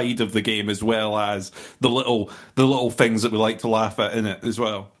outside of the game, as well as the little things that we like to laugh at in it as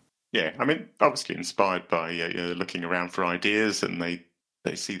well. Yeah, I mean, obviously inspired by looking around for ideas, and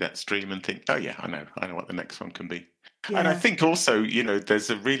they see that stream and think, oh yeah, I know what the next one can be. Yeah. And I think also, there's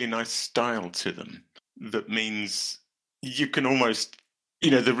a really nice style to them that means you can almost,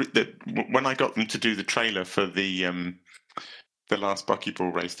 when I got them to do the trailer for the last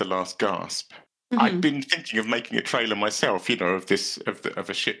buckyball race, the last gasp, I'd been thinking of making a trailer myself, of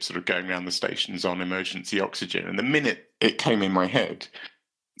a ship sort of going around the stations on emergency oxygen. And the minute it came in my head,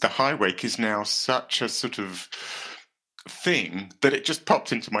 the high wake is now such a sort of thing that it just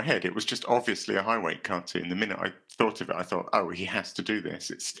popped into my head. It was just obviously a high wake cartoon. The minute I thought of it, I thought, oh, he has to do this.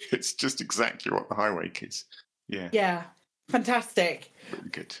 It's just exactly what the high wake is. Yeah. Yeah. Fantastic. Really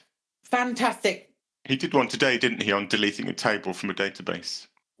good. Fantastic. He did one today, didn't he, on deleting a table from a database?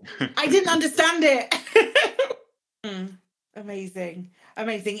 I didn't understand it. Amazing.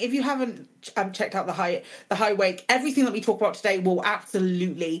 If you haven't checked out the high wake, everything that we talk about today will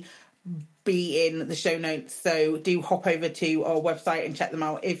absolutely be in the show notes. So do hop over to our website and check them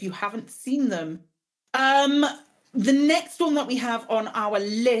out if you haven't seen them. The next one that we have on our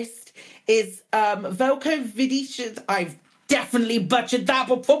list is Velko Vidish's. I've definitely butchered that,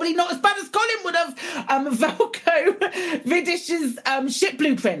 but probably not as bad as Colin would have. Velko Vidish's ship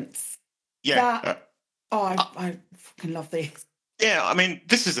blueprints. Yeah. I fucking love these. Yeah, I mean,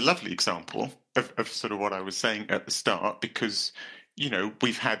 this is a lovely example of sort of what I was saying at the start, because,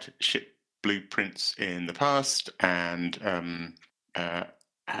 we've had ship blueprints in the past, and Arathon,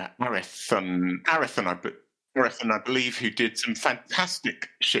 I believe, who did some fantastic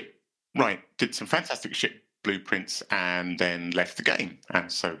ship blueprints and then left the game.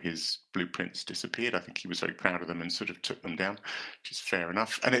 And so his blueprints disappeared. I think he was very proud of them and sort of took them down, which is fair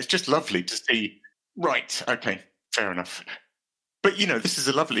enough. And it's just lovely to see, right, okay, fair enough. But, this is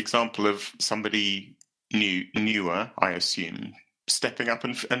a lovely example of somebody newer, I assume, stepping up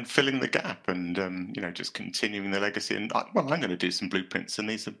and filling the gap and, just continuing the legacy. And, I'm going to do some blueprints. And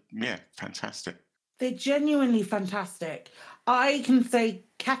these are, fantastic. They're genuinely fantastic. I can say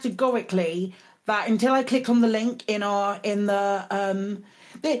categorically that until I clicked on the link I'm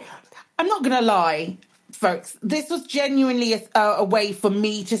not going to lie, folks, this was genuinely a way for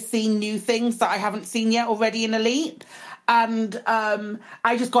me to see new things that I haven't seen yet already in Elite. And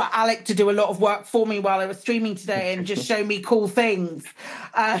I just got Alec to do a lot of work for me while I was streaming today and just show me cool things.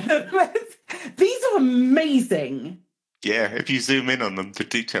 These are amazing. Yeah, if you zoom in on them, the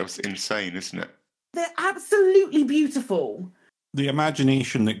detail's insane, isn't it? They're absolutely beautiful. The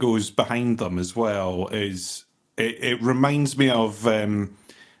imagination that goes behind them as well is... It reminds me of...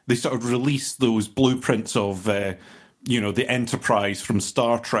 they sort of released those blueprints of... the Enterprise from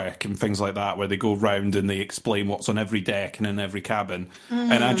Star Trek and things like that, where they go round and they explain what's on every deck and in every cabin.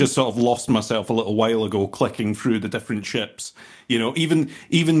 And I just sort of lost myself a little while ago clicking through the different ships.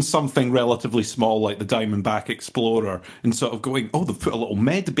 Even something relatively small like the Diamondback Explorer, and sort of going, oh, they've put a little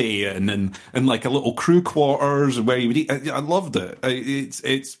med bay in and like a little crew quarters where you would eat. I loved it.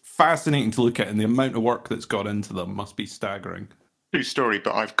 It's fascinating to look at, and the amount of work that's got into them must be staggering. True story,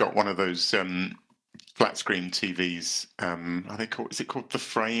 but I've got one of those flat screen TVs. Is it called the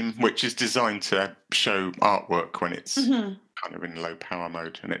Frame, which is designed to show artwork when it's kind of in low power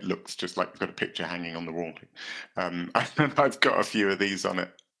mode, and it looks just like you've got a picture hanging on the wall. I've got a few of these on it.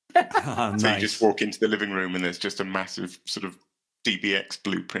 So nice. You just walk into the living room and there's just a massive sort of DBX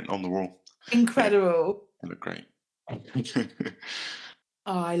blueprint on the wall. Incredible. They look great.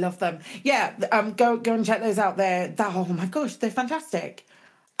 Oh, I love them. Yeah, go and check those out there. Oh my gosh, they're fantastic.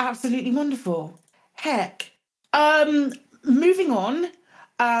 Absolutely wonderful. Heck. Moving on.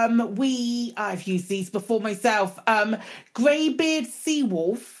 I've used these before myself. Greybeard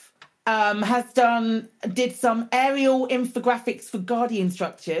Seawolf did some aerial infographics for Guardian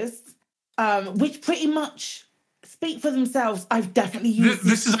structures, which pretty much speak for themselves. I've definitely used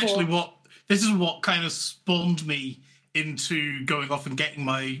this is what kind of spawned me into going off and getting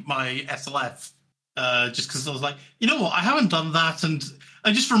my SLF. Just because I was like, you know what, I haven't done that, and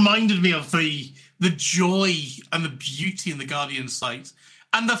it just reminded me of the joy and the beauty in the Guardian site,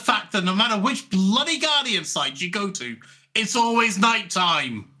 and the fact that no matter which bloody Guardian site you go to, it's always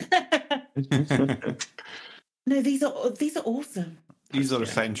nighttime. No, these are awesome. These are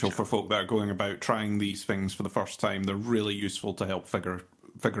essential for folk that are going about trying these things for the first time. They're really useful to help figure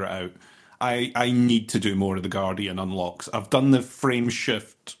it out. I need to do more of the Guardian unlocks. I've done the frame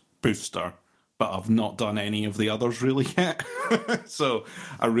shift booster, but I've not done any of the others really yet. So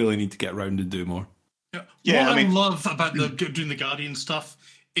I really need to get around and do more. Yeah, what I love about doing the Guardian stuff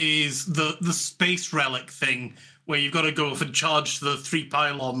is the space relic thing, where you've got to go off and charge the 3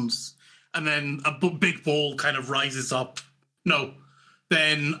 pylons, and then a big ball kind of rises up. No,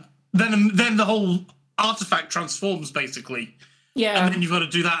 then the whole artifact transforms basically. Yeah, and then you've got to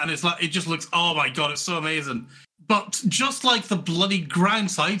do that, and it's like, it just looks, oh my god, it's so amazing. But just like the bloody ground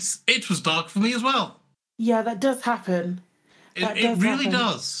sites, it was dark for me as well. Yeah, that does happen. It really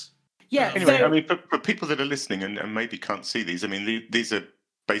does. Yeah. Anyway, so, I mean, for people that are listening and maybe can't see these, I mean, these are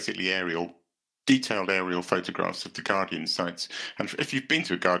basically detailed aerial photographs of the Guardian sites. And if you've been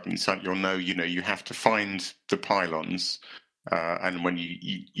to a Guardian site, you'll know, you have to find the pylons. And when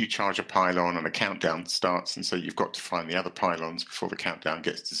you charge a pylon and a countdown starts, and so you've got to find the other pylons before the countdown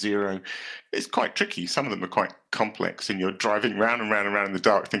gets to 0. It's quite tricky. Some of them are quite complex, and you're driving round and round and round in the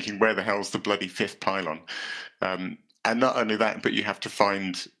dark thinking, where the hell's the bloody 5th pylon? And not only that, but you have to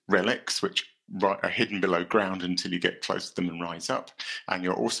find relics, which are hidden below ground until you get close to them and rise up. And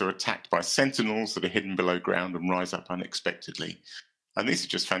you're also attacked by sentinels that are hidden below ground and rise up unexpectedly. And these are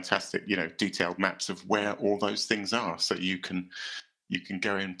just fantastic, detailed maps of where all those things are, so you can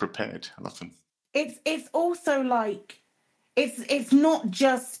go in prepared. I love them. it's also like it's not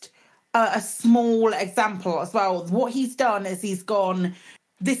just a small example as well. What he's done is he's gone,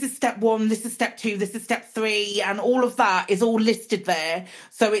 this is step 1, this is step 2, this is step 3, and all of that is all listed there.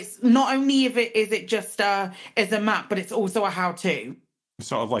 So it's not only is it just as a map, but it's also a how-to.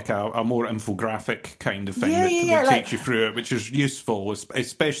 Sort of like a more infographic kind of thing that takes you through it, which is useful,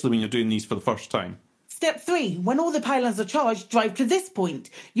 especially when you're doing these for the first time. Step 3, when all the pylons are charged, drive to this point.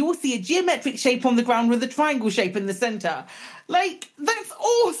 You will see a geometric shape on the ground with a triangle shape in the centre. Like, that's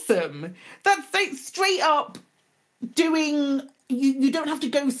awesome. That's like straight up doing... You don't have to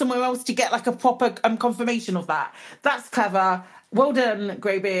go somewhere else to get like a proper confirmation of that. That's clever. Well done,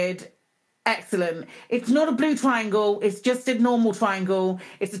 Greybeard. Excellent. It's not a blue triangle. It's just a normal triangle.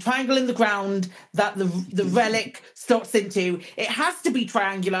 It's a triangle in the ground that the relic slots into. It has to be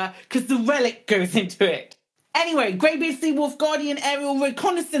triangular because the relic goes into it. Anyway, Greybeard Sea Wolf Guardian aerial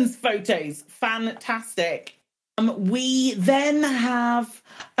reconnaissance photos. Fantastic. We then have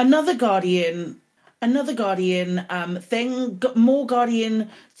another Guardian thing. Got more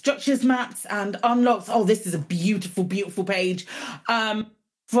Guardian structures, maps, and unlocks. Oh, this is a beautiful, beautiful page.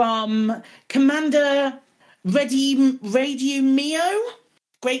 From Commander Radio Mio.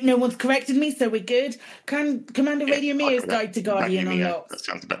 Great, no one's corrected me, so we're good. Commander Radio Mio's Guide to Guardian Unlocks. That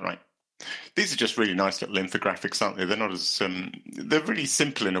sounds about right. These are just really nice little infographics, aren't they? They're not as they're really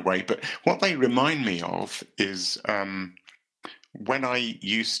simple in a way, but what they remind me of is when I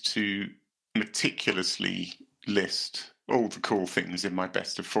used to meticulously list all the cool things in my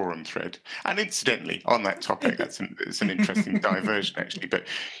Best of Forum thread. And incidentally, on that topic, it's an interesting diversion, actually. But,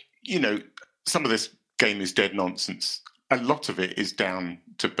 some of this game is dead nonsense. A lot of it is down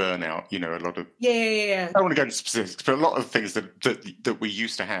to burnout, a lot of... Yeah. I don't want to go into specifics, but a lot of things that we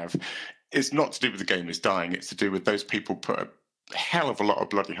used to have is not to do with the game is dying. It's to do with those people put a hell of a lot of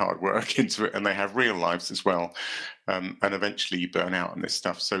bloody hard work into it, and they have real lives as well. And eventually you burn out on this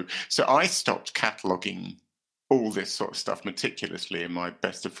stuff. So I stopped cataloguing all this sort of stuff meticulously in my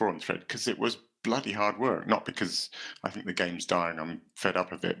Best of Forum thread because it was bloody hard work, not because I think the game's dying, I'm fed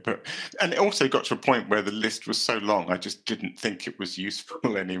up of it, and it also got to a point where the list was so long I just didn't think it was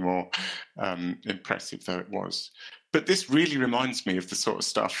useful anymore, impressive though it was. But this really reminds me of the sort of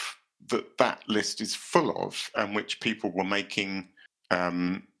stuff that list is full of, and which people were making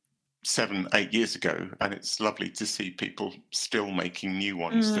 7-8 years ago, and it's lovely to see people still making new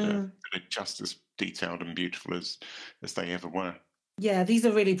ones that are just as detailed and beautiful as they ever were. Yeah, these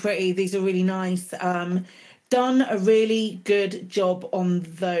are really pretty. These are really nice. Done a really good job on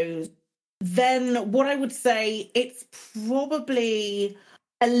those. Then what I would say, it's probably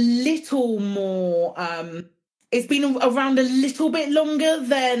a little more... it's been around a little bit longer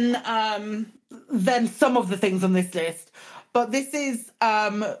than some of the things on this list. But this is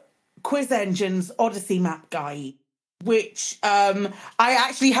Quiz Engine's Odyssey Map Guide, which I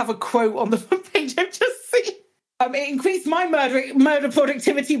actually have a quote on the front page I've just seen. It increased my murder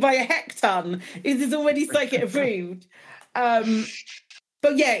productivity by a hecton. It is already psychic approved. But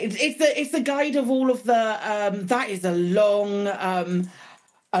yeah, it's a guide of all of the. That is a long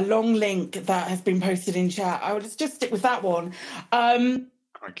link that has been posted in chat. I will just stick with that one.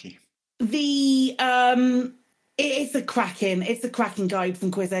 Crikey. The It's a cracking guide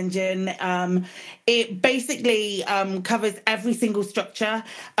from Quiz Engine. It basically covers every single structure,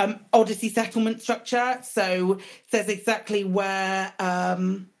 Odyssey settlement structure. So it says exactly where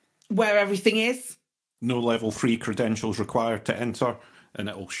everything is. No level 3 credentials required to enter, and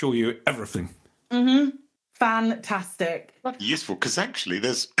it will show you everything. Mm-hmm. Fantastic. Useful, because actually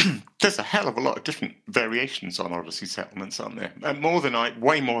there's a hell of a lot of different variations on Odyssey settlements, aren't there? And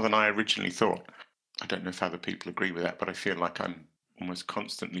way more than I originally thought. I don't know if other people agree with that, but I feel like I'm almost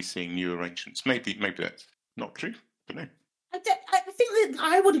constantly seeing new arrangements. Maybe that's not true. I don't know. I think that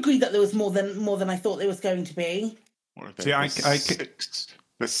I would agree that there was more than I thought there was going to be.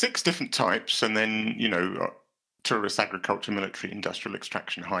 There's 6 different types, and then tourist, agriculture, military, industrial,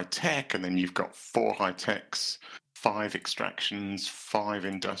 extraction, high tech, and then you've got 4 high techs, 5 extractions, 5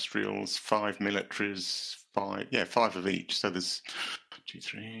 industrials, 5 militaries, 5 of each. So there's 2,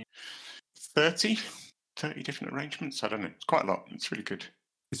 3, 30 different arrangements. I don't know. It's quite a lot. It's really good.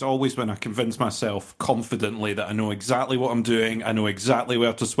 It's always when I convince myself confidently that I know exactly what I'm doing, I know exactly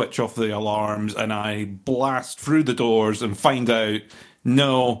where to switch off the alarms, and I blast through the doors and find out,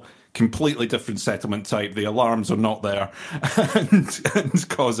 no, completely different settlement type, the alarms are not there, and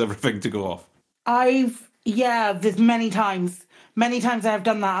cause everything to go off. There's many times I've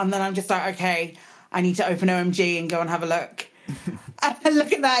done that, and then I'm just like, okay, I need to open OMG and go and have a look. And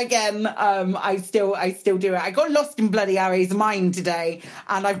look at that again. I still do it. I got lost in bloody Ares mine today,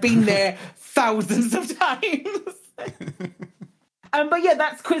 and I've been there thousands of times. But yeah,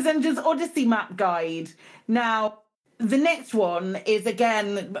 that's Quiz Engine's Odyssey map guide. Now, the next one is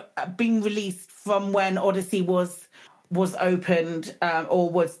again being released from when Odyssey was opened, or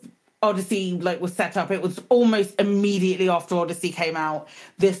was Odyssey was set up. It was almost immediately after Odyssey came out.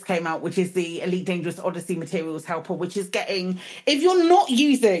 This came out, which is the Elite Dangerous Odyssey Materials Helper, which is getting, if you're not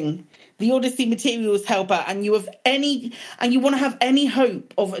using the Odyssey Materials Helper and you want to have any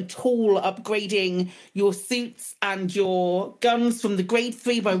hope of at all upgrading your suits and your guns from the grade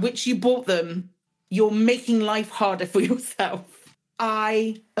 3 by which you bought them, you're making life harder for yourself.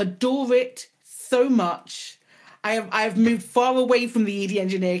 I adore it so much. I have moved far away from the ED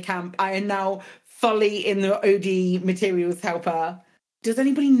Engineer camp. I am now fully in the OD Materials Helper. Does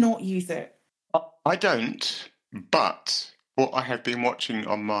anybody not use it? I don't, but what I have been watching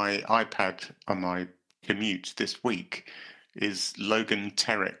on my iPad on my commute this week is Logan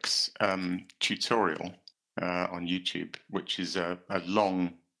Terrick's tutorial on YouTube, which is a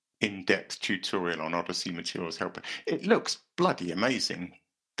long, in-depth tutorial on Odyssey Materials Helper. It looks bloody amazing.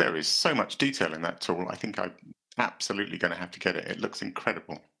 There is so much detail in that tool. I think I'm absolutely going to have to get it. It looks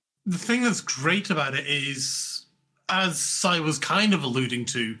incredible. The thing that's great about it is, as I was kind of alluding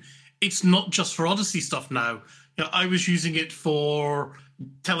to, it's not just for Odyssey stuff now. I was using it for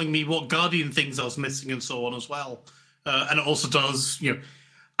telling me what Guardian things I was missing and so on as well. And it also does,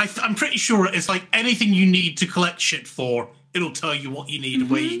 I'm pretty sure it's like anything you need to collect shit for, it'll tell you what you need and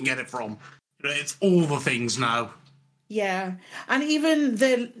where you can get it from. It's all the things now. Yeah, and even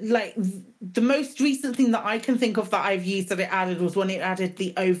the most recent thing that I can think of that I've used that it added was when it added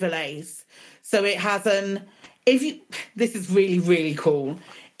the overlays. So it has this is really, really cool.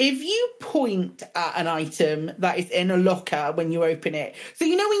 If you point at an item that is in a locker when you open it, so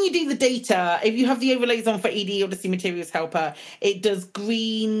when you do the data, if you have the overlays on for ED Odyssey Materials Helper, it does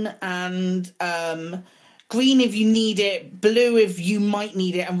green and green if you need it, blue if you might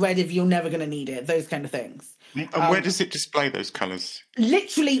need it, and red if you're never going to need it, those kind of things. And where does it display those colours?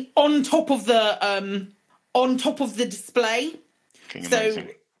 Literally on top of the display. So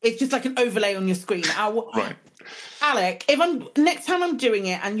it's just like an overlay on your screen. Right. Alec, next time I'm doing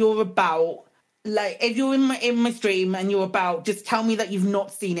it and you're about, if you're in my stream and you're about, just tell me that you've not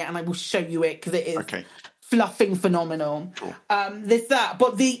seen it and I will show you it, because it is fluffing phenomenal. Cool. There's that.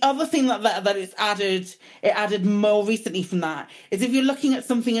 But the other thing that it's added more recently from that is if you're looking at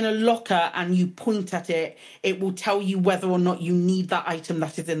something in a locker and you point at it, it will tell you whether or not you need that item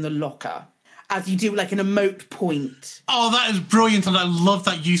that is in the locker, as you do like an emote point. Oh, that is brilliant, and I love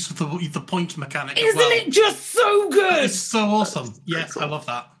that use of the point mechanic. Isn't it just so good? It's so awesome. Yes, I love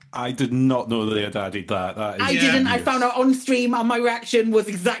that. I did not know they had added that. I didn't. I found out on stream, and my reaction was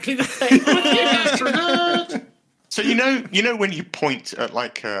exactly the same. So you know when you point at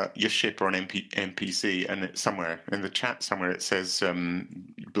your ship or an NPC, and it's somewhere in the chat somewhere it says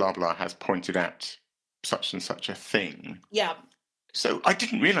blah blah has pointed at such and such a thing. Yeah. So I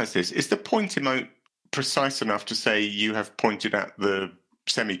didn't realise this. Is the point emote precise enough to say you have pointed at the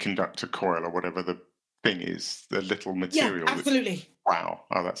semiconductor coil or whatever the thing is, the little material? Yeah, absolutely. Wow.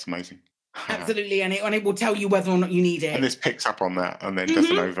 Oh, that's amazing. Absolutely, and it will tell you whether or not you need it. And this picks up on that and then does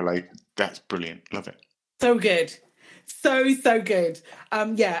an overlay. That's brilliant. Love it. So good. So good.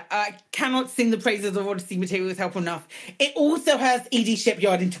 I cannot sing the praises of Odyssey Materials Help enough. It also has ED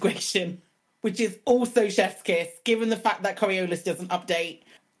Shipyard integration, which is also chef's kiss, given the fact that Coriolis doesn't update.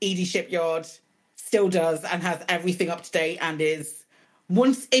 ED Shipyard still does and has everything up to date and is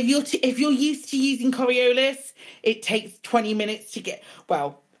once if you're used to using Coriolis, it takes 20 minutes to get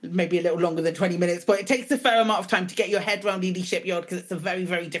maybe a little longer than 20 minutes, but it takes a fair amount of time to get your head around ED Shipyard because it's a very,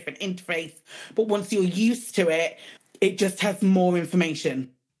 very different interface. But once you're used to it, it just has more information.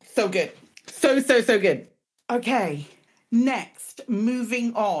 So good. So good. Okay, next,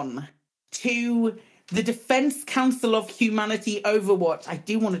 moving on to the Defense Council of Humanity Overwatch. I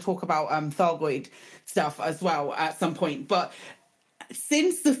do want to talk about Thargoid stuff as well at some point, but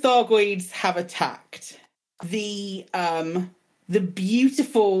since the Thargoids have attacked, the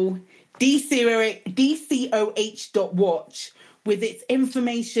beautiful DCOH.watch with its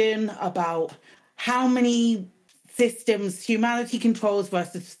information about how many systems humanity controls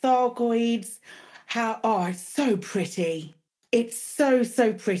versus Thargoids. It's so pretty. It's so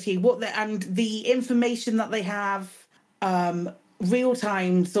pretty. And the information that they have, real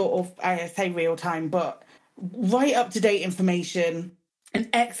time sort of, I say real time, but right up to date information, an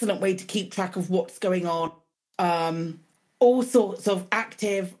excellent way to keep track of what's going on. All sorts of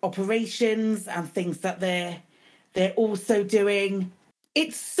active operations and things that they're also doing.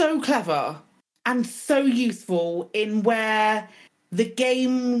 It's so clever and so useful in where the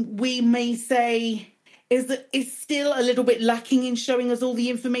game, we may say, is still a little bit lacking in showing us all the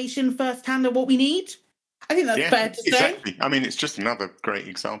information firsthand of what we need. I think that's fair to say. Exactly. I mean, it's just another great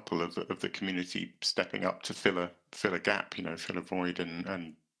example of the community stepping up to fill a gap, fill a void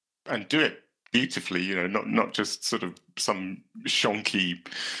and do it beautifully, not just sort of some shonky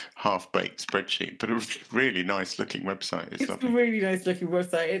half-baked spreadsheet, but a really nice looking website. It's a really nice looking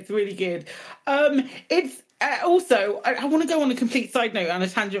website. It's really good. It's also, I want to go on a complete side note and a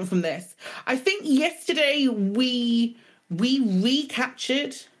tangent from this. I think yesterday we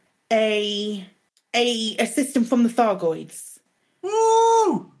recaptured a system from the Thargoids.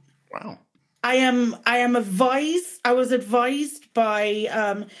 Woo! Wow. I was advised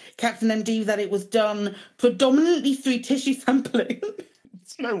by Captain MD that it was done predominantly through tissue sampling.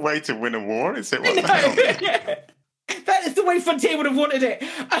 It's no way to win a war, is it? What the hell? That is the way Frontier would have wanted it.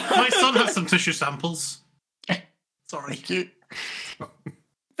 My son has some tissue samples. Sorry. Thank you.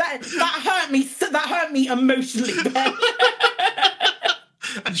 That hurt me. That hurt me emotionally.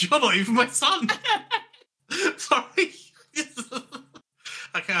 And you're not even my son. Sorry.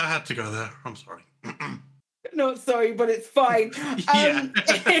 Okay, I had to go there. I'm sorry. Not sorry, but it's fine. I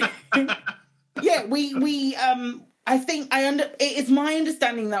think it is my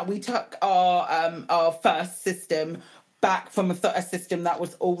understanding that we took our first system back from a system that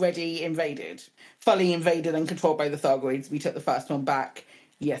was already fully invaded and controlled by the Thargoids. We took the first one back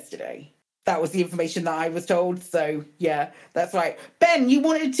yesterday. That was the information that I was told. So yeah, that's right. Ben, you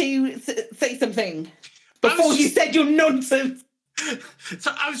wanted to say something before you said your nonsense.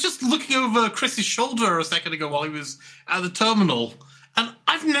 So I was just looking over Chris's shoulder a second ago while he was at the terminal, and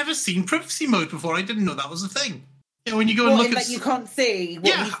I've never seen privacy mode before. I didn't know that was a thing. When you go and look at, you can't see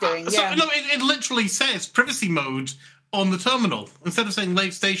what he's doing. No, it literally says privacy mode on the terminal instead of saying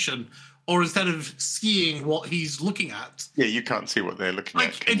Lave Station, or instead of seeing what he's looking at. Yeah, you can't see what they're looking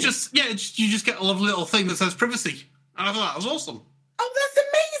at. You just get a lovely little thing that says privacy, and I thought that was awesome. Oh, that's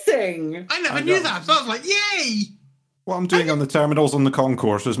amazing! I never knew that, so I was like, yay! What I'm doing on the terminals on the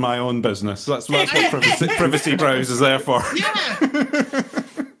concourse is my own business. That's what privacy browse is there for. Yeah.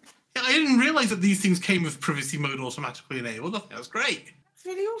 I didn't realise that these things came with privacy mode automatically enabled. I think that's great. It's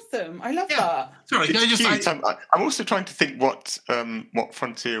really awesome. I love that. Sorry, I'm also trying to think what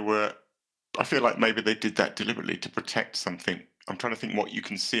Frontier were. I feel like maybe they did that deliberately to protect something. I'm trying to think what you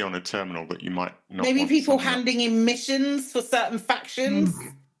can see on a terminal that you might not. Maybe people handing in missions for certain factions.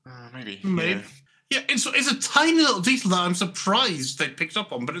 Maybe. Yeah, it's a tiny little detail that I'm surprised they picked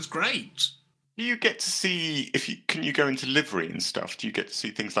up on, but it's great. Do you get to see can you go into livery and stuff? Do you get to see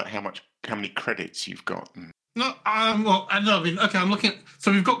things like how many credits you've got? No, I know. I mean, okay, I'm looking at.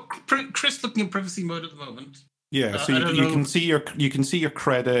 So we've got Chris looking at privacy mode at the moment. Yeah, so you can see your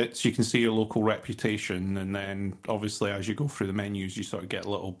credits, you can see your local reputation, and then obviously as you go through the menus, you sort of get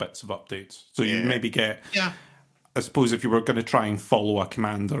little bits of updates. So you maybe get. Yeah. I suppose if you were going to try and follow a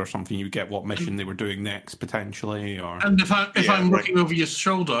commander or something, you get what mission they were doing next, potentially. And if I'm looking over your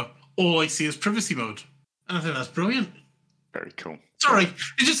shoulder, all I see is privacy mode. And I think that's brilliant. Very cool. Sorry,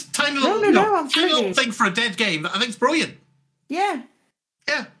 it's just a tiny little, tiny little thing for a dead game that I think is brilliant. Yeah.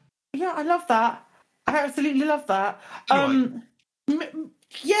 Yeah. Yeah, I love that. I absolutely love that.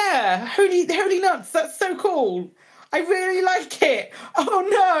 Yeah, holy nuts! That's so cool. I really like it. Oh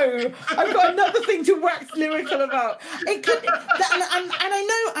no, I've got another thing to wax lyrical about. It could, and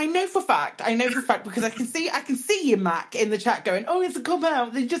I know for fact because I can see you, Mac, in the chat going, "Oh, it's a cop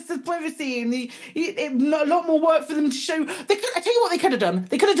out. They just said privacy, and a lot more work for them to show." I tell you what, they could have done.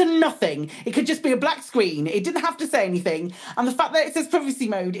 They could have done nothing. It could just be a black screen. It didn't have to say anything, and the fact that it says privacy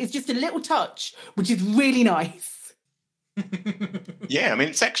mode is just a little touch, which is really nice. Yeah, I mean,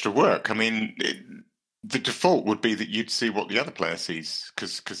 it's extra work. I mean, the default would be that you'd see what the other player sees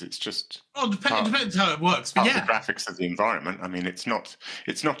because it's just. Well, it depends how it works, but the graphics of the environment. I mean, the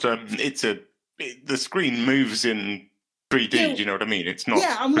screen moves in 3D. Yeah, do you know what I mean? It's not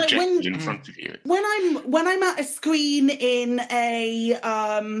I'm projected in front of you. When I'm at a screen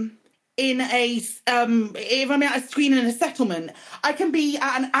if I'm at a screen in a settlement, I can be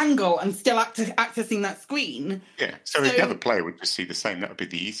at an angle and still accessing that screen. Yeah, so if the other player would just see the same, that would be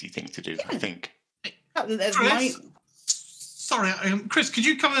the easy thing to do, I think. Sorry, Chris, could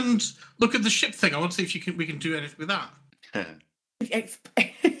you come and look at the ship thing? I want to see if we can do anything with that. Amazing.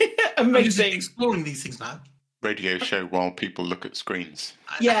 I'm just exploring these things now. Radio show while people look at screens.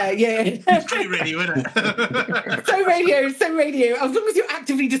 Yeah. It's great radio, isn't it? So radio. As long as you're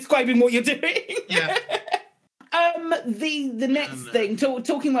actively describing what you're doing. Yeah. The next thing,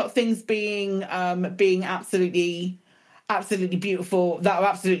 talking about things being absolutely beautiful, that are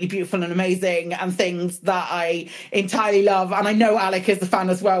absolutely beautiful and amazing, and things that I entirely love. And I know Alec is a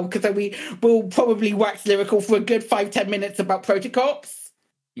fan as well, because we will probably wax lyrical for a good 5-10 minutes about Protocops.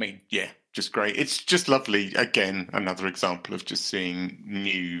 I mean, yeah, just great. It's just lovely. Again, another example of just seeing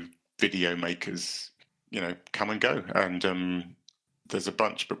new video makers, come and go. And there's a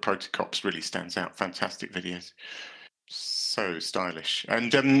bunch, but Protocops really stands out. Fantastic videos. So stylish.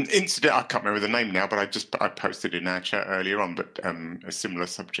 And incident, I can't remember the name now, but I posted in our chat earlier on, but a similar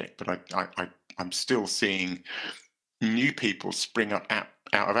subject. But I'm still seeing new people spring up out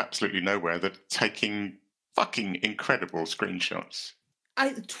of absolutely nowhere that are taking fucking incredible screenshots.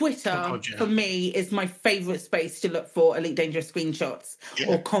 Twitter for me is my favourite space to look for Elite Dangerous screenshots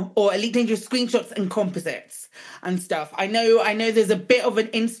or Elite Dangerous screenshots and composites and stuff. I know there's a bit of an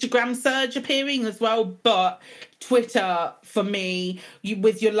Instagram surge appearing as well, but Twitter for me,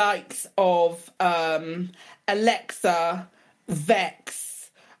 with your likes of Alexa, Vex,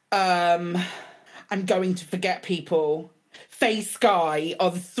 I'm going to forget people. Faye Sky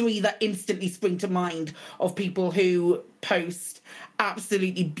are the three that instantly spring to mind of people who post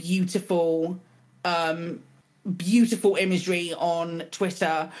absolutely beautiful imagery on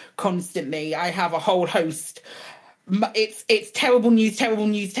Twitter constantly. I have a whole host. It's terrible news,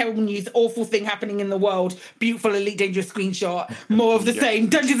 awful thing happening in the world, beautiful Elite Dangerous screenshot, more of the same,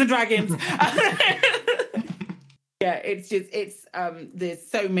 Dungeons and Dragons. Yeah, there's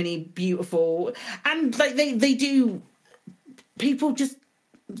so many beautiful, and like they do, people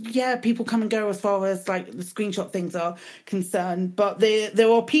come and go as far as like the screenshot things are concerned, but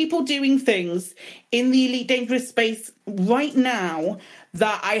there are people doing things in the Elite Dangerous space right now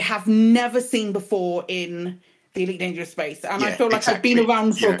that I have never seen before in the Elite Dangerous space, and I feel like I've been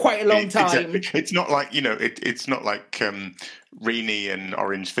around for quite a long time. It's not like it's not like Rini and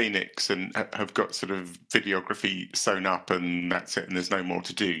Orange Phoenix and have got sort of videography sewn up and that's it, and there's no more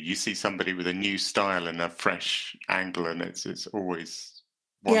to do. You see somebody with a new style and a fresh angle, and it's always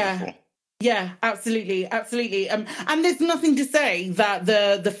wonderful. Yeah, absolutely. And there's nothing to say that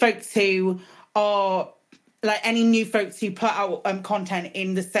the folks who are like any new folks who put out content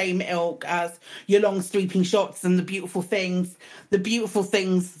in the same ilk as your long sweeping shots and the beautiful things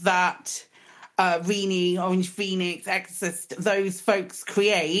that Rini, Orange Phoenix, Exorcist, those folks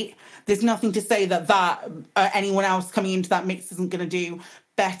create. There's nothing to say that anyone else coming into that mix isn't going to do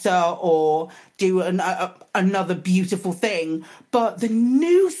better or do another beautiful thing. But the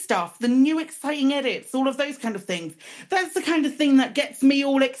new stuff, the new exciting edits, all of those kind of things, that's the kind of thing that gets me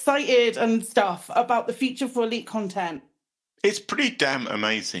all excited and stuff about the future for Elite content. It's pretty damn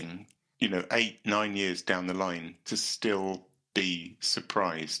amazing, 8-9 years down the line, to still be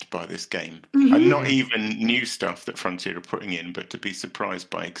surprised by this game. Mm-hmm. And not even new stuff that Frontier are putting in, but to be surprised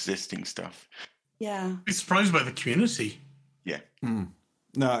by existing stuff. Yeah. Be surprised by the community. Yeah.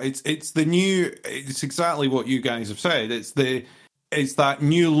 No, it's exactly what you guys have said. It's that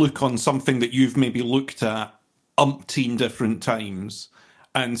new look on something that you've maybe looked at umpteen different times,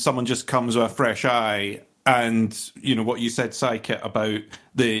 and someone just comes with a fresh eye. And what you said, Psychic, about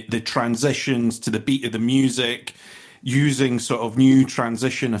the transitions to the beat of the music, using sort of new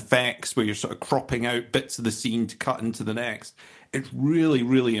transition effects where you're sort of cropping out bits of the scene to cut into the next. It's really,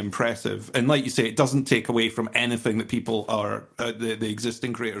 really impressive. And like you say, it doesn't take away from anything that people are, the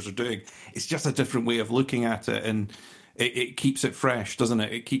existing creators are doing. It's just a different way of looking at it. And it keeps it fresh, doesn't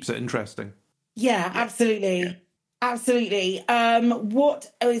it? It keeps it interesting. Yeah, absolutely. Yeah. Absolutely.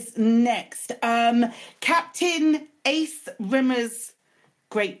 What is next? Captain Ace Rimmer's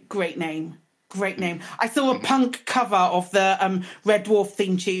great name. Great name. I saw a punk cover of the Red Dwarf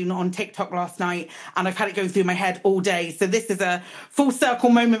theme tune on TikTok last night, and I've had it going through my head all day. So this is a full circle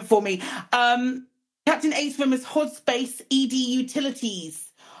moment for me. Captain Ace Rimmer's Hodspace ED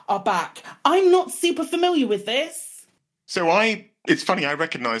utilities are back. I'm not super familiar with this. So it's funny, I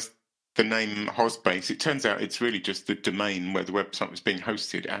recognised the name Hodspace. It turns out it's really just the domain where the website was being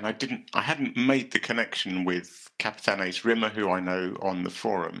hosted, and I hadn't made the connection with Captain Ace Rimmer, who I know on the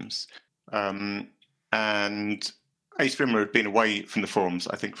forums. And Ace Rimmer had been away from the forums,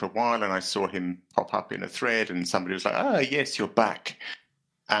 I think, for a while, and I saw him pop up in a thread, and somebody was like, "Oh, yes, you're back."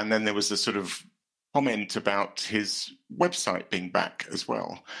 And then there was a sort of comment about his website being back as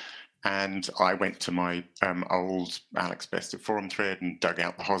well. And I went to my old Alex Bester forum thread and dug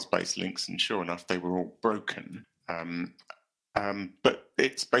out the Hodspace links, and sure enough, they were all broken. But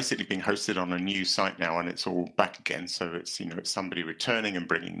it's basically being hosted on a new site now, and it's all back again. So it's it's somebody returning and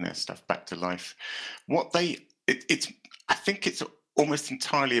bringing their stuff back to life. I think it's almost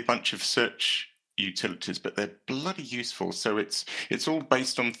entirely a bunch of search utilities, but they're bloody useful. So it's all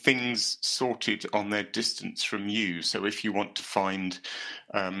based on things sorted on their distance from you. So if you want to find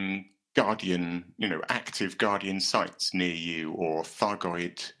Guardian, active Guardian sites near you, or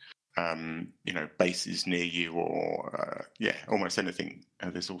Thargoid bases near you, or almost anything.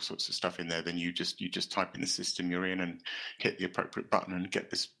 There's all sorts of stuff in there. Then you just type in the system you're in and hit the appropriate button and get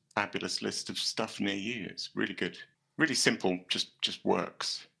this fabulous list of stuff near you. It's really good, really simple, just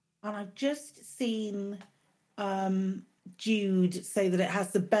works. And I've just seen Jude say that it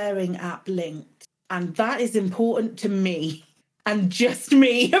has the Bearing app linked, and that is important to me, and just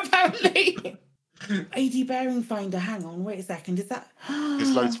me, apparently. AD Bearing Finder. Hang on, wait a second. Is that?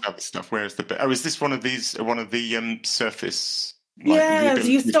 There's loads of other stuff. Where is the? Oh, is this one of these? One of the surface? Yeah,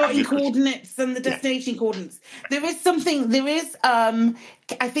 your starting coordinates and the destination coordinates. There is something. There is. I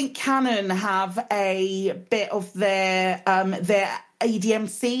think Canon have a bit of their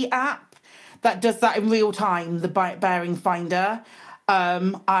ADMC app that does that in real time. The Bearing Finder.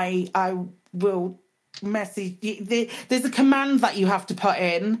 I will message. There's a command that you have to put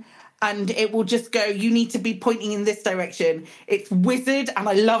in, and it will just go, you need to be pointing in this direction. It's wizard, and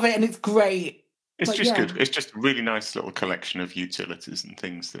I love it, and it's great. It's good. It's just a really nice little collection of utilities and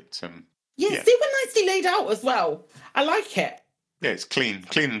things that... super nicely laid out as well. I like it. Yeah, it's clean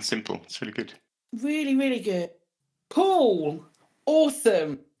and simple. It's really good. Really, really good. Cool.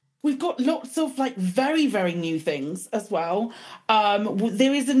 Awesome. We've got lots of very, very new things as well.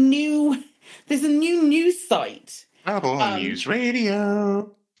 There's a new news site. Bubble News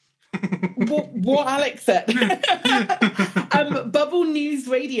Radio. What Alex said. Bubble News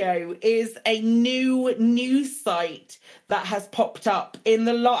Radio is a new news site that has popped up in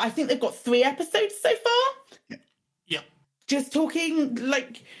the I think they've got 3 episodes so far. Yeah. Just talking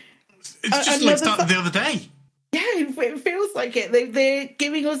It's just started the other day. Yeah, it feels like it. They're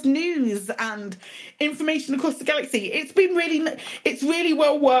giving us news and information across the galaxy. It's really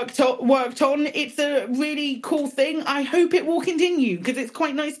well worked on. It's a really cool thing. I hope it will continue because it's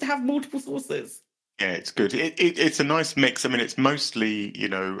quite nice to have multiple sources. Yeah, it's good. It's a nice mix. I mean, it's mostly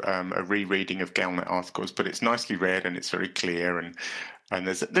a rereading of Galnet articles, but it's nicely read and it's very clear, and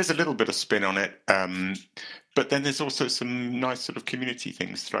there's a little bit of spin on it. But then there's also some nice sort of community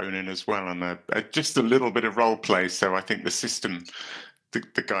things thrown in as well, and just a little bit of role play. So I think the system,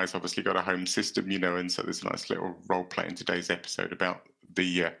 the guys obviously got a home system, and so there's a nice little role play in today's episode about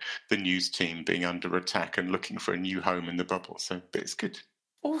the news team being under attack and looking for a new home in the bubble. So it's good.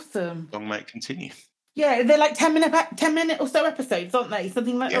 Awesome. Long may it continue. Yeah, they're 10 minute or so episodes, aren't they?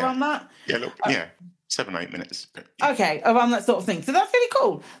 Something around that. Yeah, 7 or 8 minutes. But, Okay, around that sort of thing. So that's really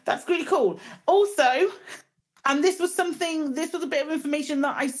cool. That's really cool. Also. And this was a bit of information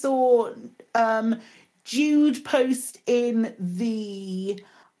that I saw Jude post in the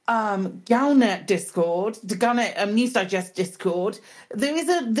Galnet Discord, the Galnet News Digest Discord. There is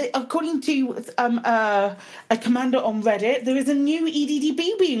according to a commander on Reddit, there is a new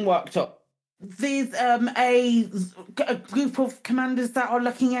EDDB being worked on. There's a group of commanders that are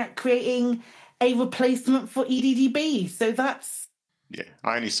looking at creating a replacement for EDDB. So that's... Yeah,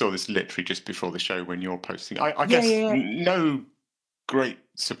 I only saw this literally just before the show when you're posting. I guess no great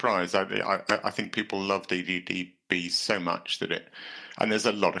surprise. I think people loved EDDB be so much that and there's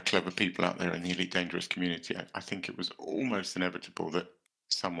a lot of clever people out there in the Elite Dangerous community. I think it was almost inevitable that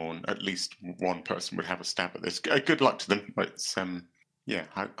someone, at least one person, would have a stab at this. Good luck to them. It's yeah,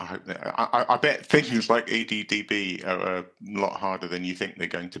 I hope that. I bet things like EDDB are a lot harder than you think they're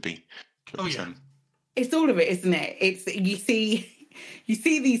going to be. But, it's all of it, isn't it? It's you see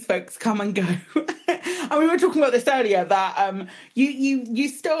these folks come and go. And we were talking about this earlier, that you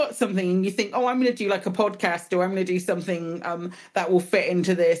start something and you think, oh, I'm going to do like a podcast, or I'm going to do something that will fit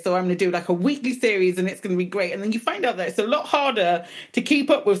into this, or I'm going to do like a weekly series and it's going to be great. And then you find out that it's a lot harder to keep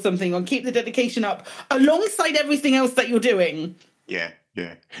up with something or keep the dedication up alongside everything else that you're doing. Yeah.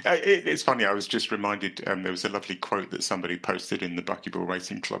 It's funny, I was just reminded, there was a lovely quote that somebody posted in the Buckyball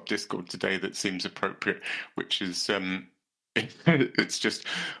Racing Club Discord today that seems appropriate, which is, it's just,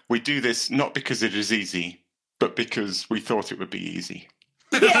 we do this not because it is easy, but because we thought it would be easy.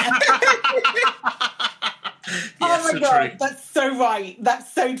 Yeah. Oh my God, that's so right.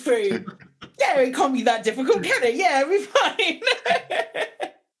 That's so true. Yeah, it can't be that difficult, can it? Yeah, we're fine.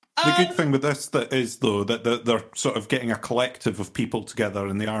 The good thing with this is, though, that they're sort of getting a collective of people together,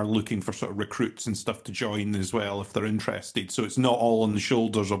 and they are looking for sort of recruits and stuff to join as well if they're interested. So it's not all on the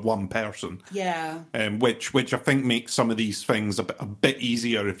shoulders of one person. Yeah. Which I think makes some of these things a bit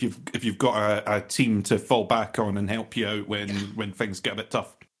easier if you've got a team to fall back on and help you out when things get a bit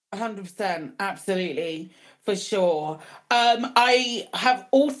tough. 100%, absolutely, for sure. I have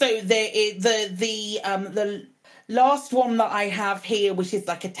also the last one that I have here, which is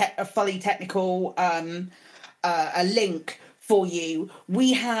like a fully technical a link for you.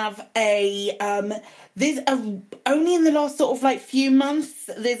 We have only in the last sort of like few months,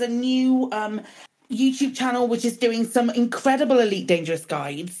 there's a new YouTube channel which is doing some incredible Elite Dangerous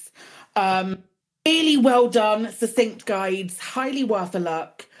guides. Really well done, succinct guides, highly worth a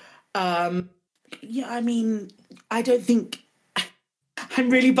look. Yeah, I mean, I don't think I'm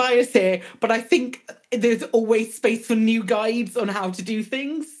really biased here, but I think there's always space for new guides on how to do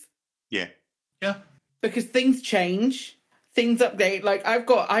things. Yeah. Because things change, things update. Like I've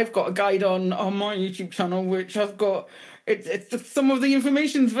got a guide on my YouTube channel, which I've got. It's some of the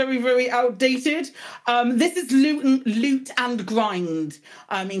information's very, very outdated. This is loot and grind.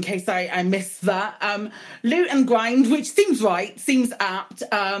 In case I missed that, loot and grind, which seems right, seems apt.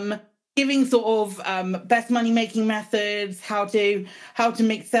 Giving sort of best money making methods, how to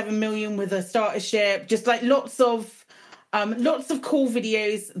make 7 million with a starter ship, just like lots of cool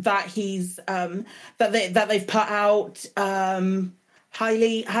videos that he's that they've put out.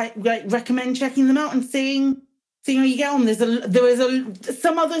 Highly recommend checking them out and seeing how you get on. There is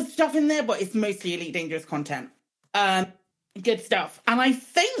some other stuff in there, but it's mostly Elite Dangerous content. Good stuff. And I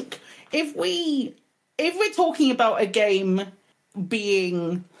think if we're talking about a game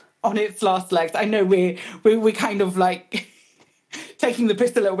being on its last legs, I know we're kind of like taking the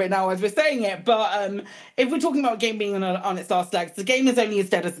piss a little bit now as we're saying it, but if we're talking about a game being on its last legs, the game is only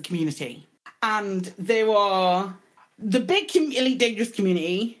as dead as the community. And there are the big Elite Dangerous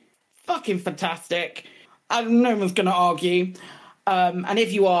community, fucking fantastic. No one's going to argue. And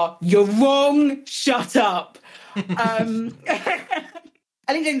if you are, you're wrong. Shut up.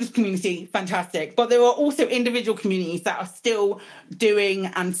 Elite Dangerous community, fantastic. But there are also individual communities that are still doing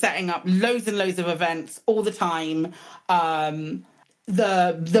and setting up loads and loads of events all the time. The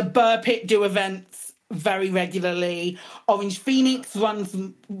Burr Pit do events very regularly. Orange Phoenix runs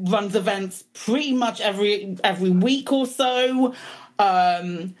events pretty much every week or so.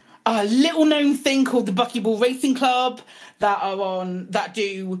 A little known thing called the Buckyball Racing Club that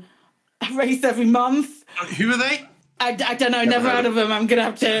do a race every month. Who are they? I don't know. Never heard of them. I'm gonna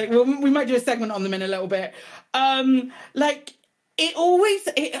have to. We might do a segment on them in a little bit. Like it always.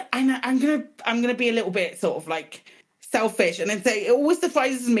 I'm gonna be a little bit sort of like selfish and then say it always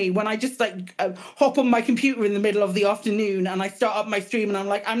surprises me when I just like hop on my computer in the middle of the afternoon and I start up my stream and I'm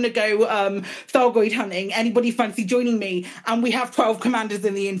like, I'm gonna go Thargoid hunting. Anybody fancy joining me? And we have 12 commanders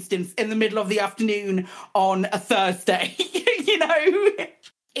in the instance in the middle of the afternoon on a Thursday. You know,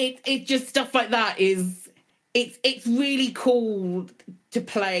 it just stuff like that is. It's really cool to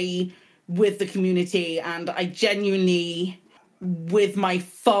play with the community, and I genuinely, with my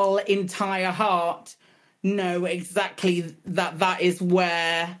full entire heart, know exactly that is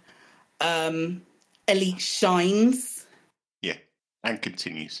where Elite shines. Yeah, and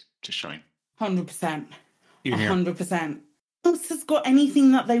continues to shine. 100%. 100%. Else has got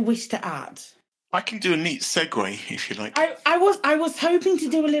anything that they wish to add? I can do a neat segue if you like. I was hoping to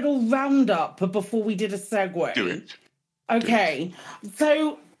do a little roundup before we did a segue. Do it. Okay,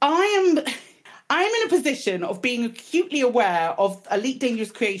 so I I'm in a position of being acutely aware of Elite Dangerous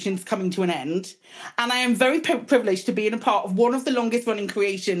Creations coming to an end, and I am very privileged to be in a part of one of the longest running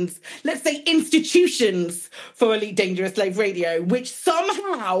creations, let's say institutions, for Elite Dangerous Lave Radio, which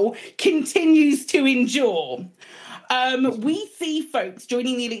somehow continues to endure. We see folks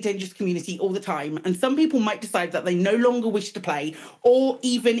joining the Elite Dangerous community all the time, and some people might decide that they no longer wish to play or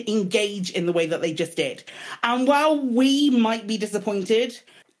even engage in the way that they just did. And while we might be disappointed,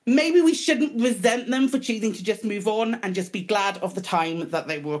 maybe we shouldn't resent them for choosing to just move on and just be glad of the time that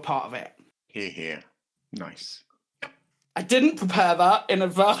they were a part of it. Hear, hear. Nice. I didn't prepare that in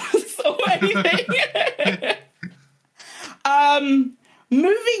advance or anything.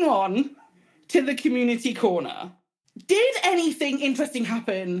 Moving on to the community corner. Did anything interesting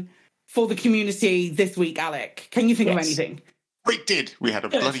happen for the community this week, Alec? Can you think of anything? We did. We had a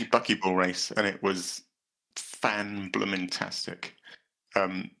bloody buckyball race, and it was fan-bloomin-tastic.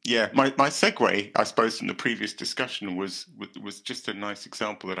 My segue, I suppose, from the previous discussion was just a nice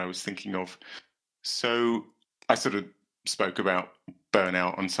example that I was thinking of. So I sort of spoke about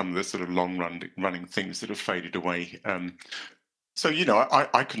burnout on some of the sort of long-running things that have faded away. So,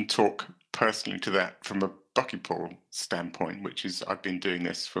 I can talk personally to that from a buckyball standpoint, which is I've been doing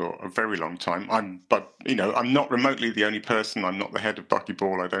this for a very long time. I'm not remotely the only person. I'm not the head of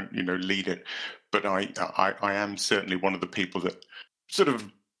buckyball. I don't, lead it, but I am certainly one of the people that sort of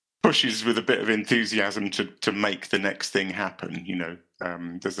pushes with a bit of enthusiasm to make the next thing happen.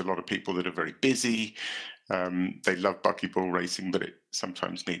 There's a lot of people that are very busy. They love buckyball racing, but it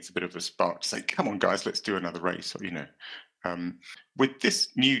sometimes needs a bit of a spark to say, come on, guys, let's do another race. Or, with this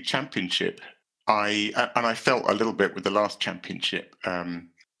new championship, I felt a little bit with the last championship.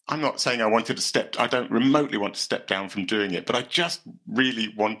 I'm not saying I don't remotely want to step down from doing it, but I just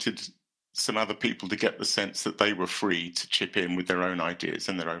really wanted some other people to get the sense that they were free to chip in with their own ideas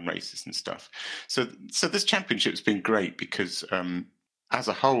and their own races and stuff. So this championship's been great because as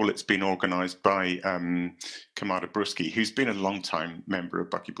a whole, it's been organised by Kamada Brusky, who's been a long-time member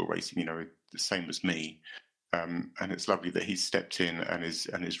of buckyball racing, the same as me. And it's lovely that he's stepped in and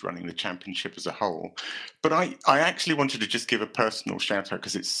is running the championship as a whole. But I actually wanted to just give a personal shout out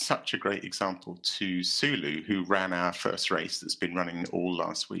because it's such a great example to Sulu, who ran our first race that's been running all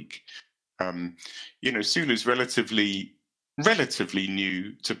last week. Sulu's relatively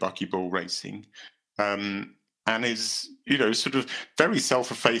new to buckyball racing, and is sort of very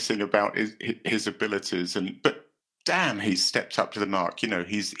self-effacing about his abilities, but damn, he's stepped up to the mark.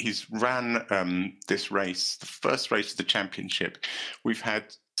 He's ran this race, the first race of the championship. We've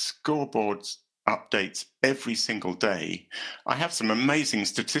had scoreboards updates every single day. I have some amazing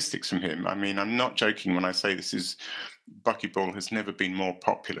statistics from him. I mean, I'm not joking when I say buckyball has never been more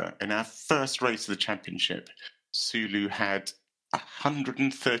popular. In our first race of the championship, Sulu had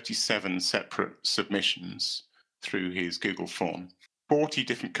 137 separate submissions through his Google form. 40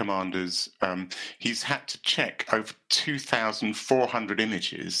 different commanders. He's had to check over 2,400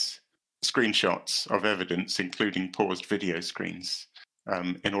 images, screenshots of evidence, including paused video screens,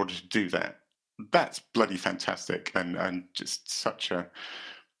 in order to do that. That's bloody fantastic, and just such a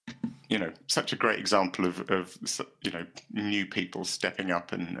great example of new people stepping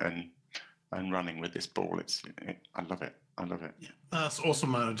up and running with this ball. I love it. Yeah, that's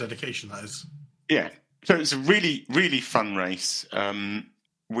awesome amount of dedication, that is. Yeah. So it's a really, really fun race.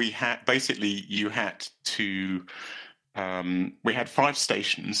 We had we had 5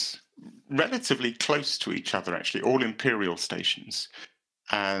 stations, relatively close to each other, actually, all Imperial stations.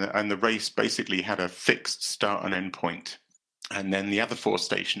 And the race basically had a fixed start and end point. And then the other 4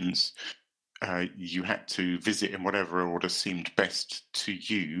 stations, you had to visit in whatever order seemed best to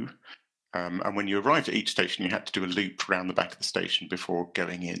you. And when you arrived at each station, you had to do a loop around the back of the station before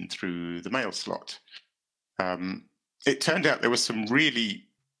going in through the mail slot. It turned out there was some really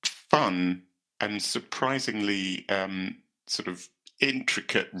fun and surprisingly sort of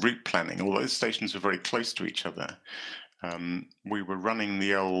intricate route planning. All those stations were very close to each other. We were running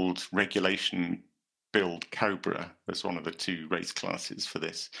the old regulation build Cobra as one of the 2 race classes for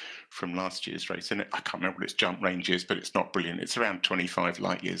this from last year's race. And I can't remember what its jump range is, but it's not brilliant. It's around 25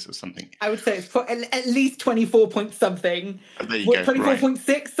 light years or something. I would say it's at least 24 point something. There you go. 24.6,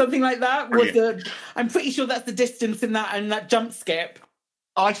 right. Something like that. Brilliant. I'm pretty sure that's the distance in that jump skip.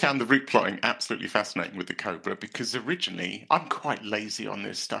 I found the route plotting absolutely fascinating with the Cobra because originally I'm quite lazy on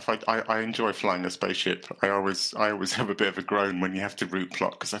this stuff. I enjoy flying a spaceship. I always have a bit of a groan when you have to route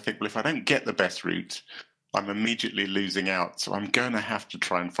plot because I think, well, if I don't get the best route, I'm immediately losing out. So I'm going to have to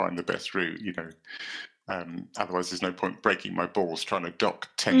try and find the best route, Otherwise, there's no point breaking my balls trying to dock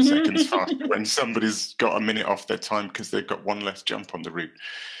 10 seconds faster when somebody's got a minute off their time because they've got one less jump on the route.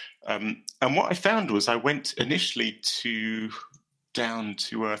 And what I found was I went initially down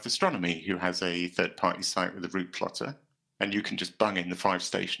to Earth Astronomy, who has a third-party site with a route plotter, and you can just bung in the 5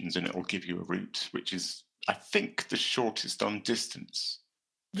 stations and it'll give you a route, which is, I think, the shortest on distance.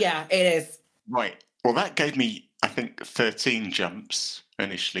 Yeah, it is. Right. Well, that gave me, I think, 13 jumps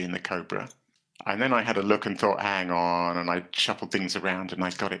initially in the Cobra. And then I had a look and thought, hang on, and I shuffled things around and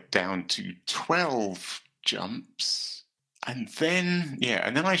I got it down to 12 jumps. And then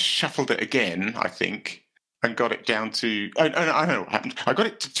I shuffled it again, I think, and got it down to, I don't know what happened. I got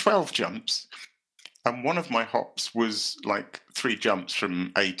it to 12 jumps. And one of my hops was like 3 jumps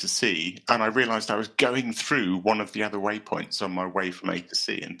from A to C. And I realized I was going through one of the other waypoints on my way from A to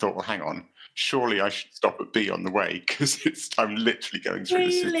C and thought, well, hang on, surely I should stop at B on the way because I'm literally going through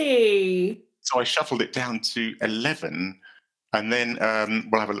the system. Really? So I shuffled it down to 11. And then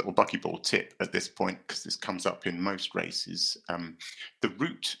we'll have a little buckyball tip at this point because this comes up in most races. The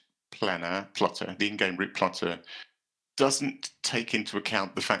route plotter, the in-game route plotter, doesn't take into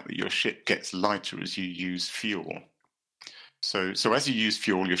account the fact that your ship gets lighter as you use fuel. So as you use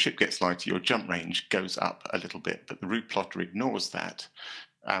fuel, your ship gets lighter, your jump range goes up a little bit, but the route plotter ignores that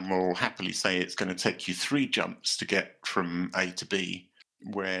and will happily say it's going to take you 3 jumps to get from A to B,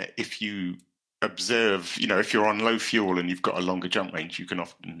 where if you observe, if you're on low fuel and you've got a longer jump range, you can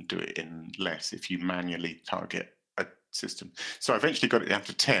often do it in less if you manually target a system. So I eventually got it down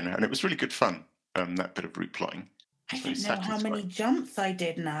to 10, and it was really good fun, that bit of route plotting. I don't know how many jumps I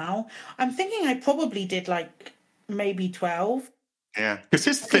did now. I'm thinking I probably did like maybe 12. Yeah, because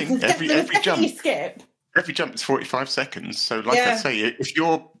this thing, every jump is 45 seconds. So like I say, if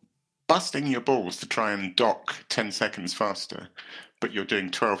you're busting your balls to try and dock 10 seconds faster, but you're doing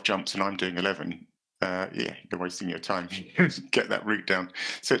 12 jumps and I'm doing 11, you're wasting your time. Get that route down.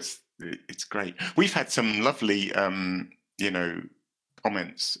 So it's great. We've had some lovely,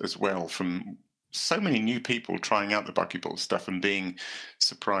 comments as well from so many new people trying out the buckyball stuff and being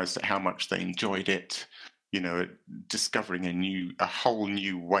surprised at how much they enjoyed it. Discovering a whole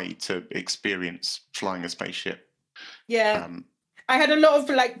new way to experience flying a spaceship. Yeah. I had a lot of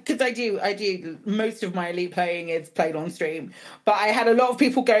because I do most of my Elite playing is played on stream, but I had a lot of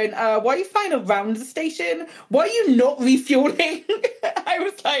people going, why are you flying around the station? Why are you not refueling? I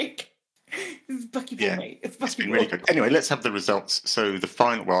was like, it's buckyball, mate. It's been really good. Anyway, let's have the results. So the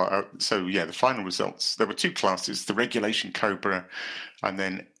final results. There were 2 classes: the regulation Cobra, and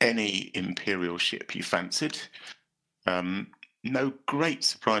then any Imperial ship you fancied. No great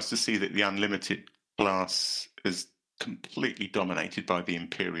surprise to see that the Unlimited class is completely dominated by the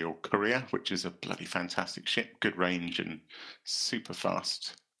Imperial Courier, which is a bloody fantastic ship, good range and super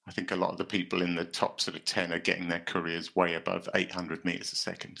fast. I think a lot of the people in the top sort of 10 are getting their couriers way above 800 meters a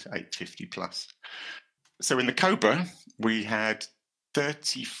second, 850 plus. So in the Cobra, we had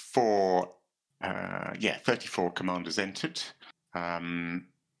 34 commanders entered.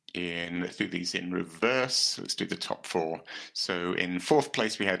 Let's do these in reverse. Let's do the top 4. So in 4th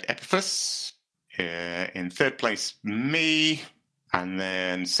place, we had Epiphus. In 3rd place, me. And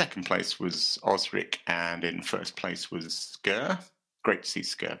then 2nd place was Osric. And in 1st place was Sker. Great to see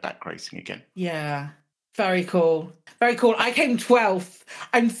Sker back racing again. Yeah. Very cool. Very cool. I came 12th.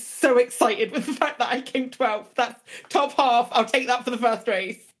 I'm so excited with the fact that I came 12th. That's top half. I'll take that for the first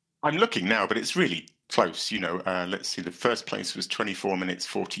race. I'm looking now, but it's really close. Let's see. The 1st place was 24 minutes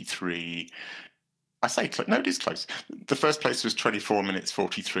 43. I say close. No, it is close. The 1st place was 24 minutes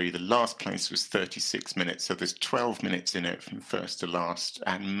 43. The last place was 36 minutes. So there's 12 minutes in it from first to last.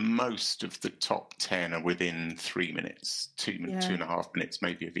 And most of the top 10 are within 3 minutes, 2.5 minutes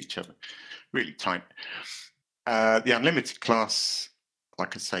maybe of each other. Really tight. The Unlimited class,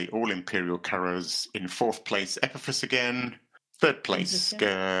 like I say, all Imperial Couriers. In 4th place, Epiphus again. 3rd place,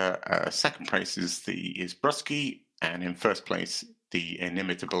 2nd place is Brusky. And in 1st place, the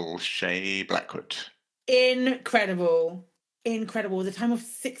inimitable Shay Blackwood. Incredible. The time of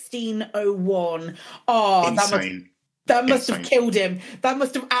 16:01. Oh, insane. That must have killed him. That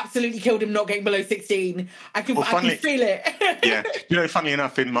must have absolutely killed him not getting below 16. I can feel it. Yeah. Funnily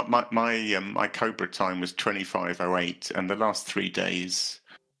enough, in my Cobra time was 25:08, and the last 3 days,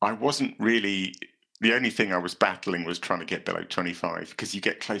 I wasn't really. The only thing I was battling was trying to get below 25, because you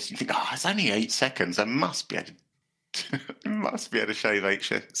get close and you think, it's only 8 seconds. I must be able to shave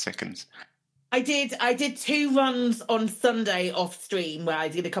 8 seconds. I did 2 runs on Sunday off stream where I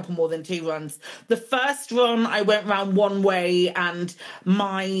did a couple more than 2 runs. The first run I went round one way and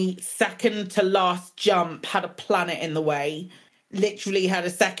my second to last jump had a planet in the way. Literally had a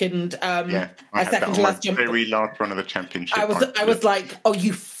second to last jump. Very last run of the championship. I was like, oh,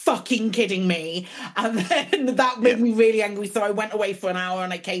 you fucking kidding me? And then that made me really angry. So I went away for an hour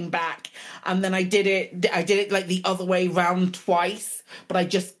and I came back, and then I did it like the other way round twice, but I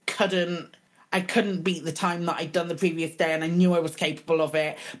just couldn't beat the time that I'd done the previous day, and I knew I was capable of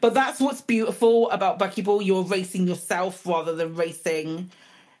it. But that's what's beautiful about Buckyball. You're racing yourself rather than racing.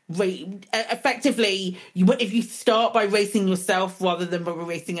 Effectively, if you start by racing yourself rather than by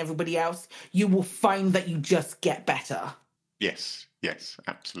racing everybody else, you will find that you just get better. Yes,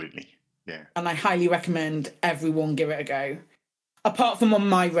 absolutely. Yeah. And I highly recommend everyone give it a go. Apart from on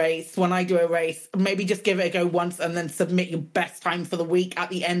my race, when I do a race, maybe just give it a go once and then submit your best time for the week at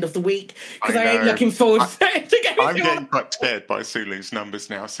the end of the week, because I ain't looking forward to going. I'm getting quite scared by Sulu's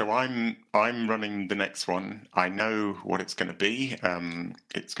numbers now, so I'm running the next one. I know what it's going to be.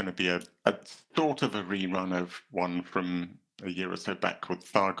 It's going to be a sort of a rerun of one from a year or so back called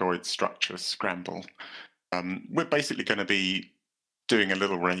Thargoid Structure Scramble. We're basically going to be doing a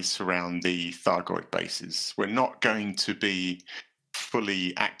little race around the Thargoid bases. We're not going to be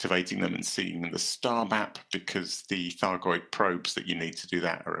fully activating them and seeing the star map, because the Thargoid probes that you need to do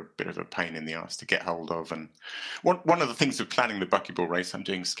that are a bit of a pain in the ass to get hold of. And one of the things of planning the Buckyball race, I'm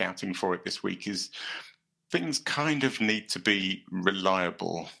doing scouting for it this week, is things kind of need to be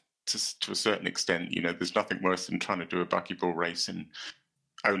reliable to a certain extent. You know, there's nothing worse than trying to do a Buckyball race and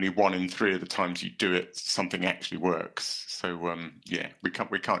only 1 in 3 of the times you do it, something actually works. So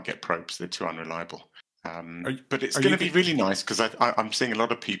we can't get probes; they're too unreliable. But it's going to be really nice, because I'm seeing a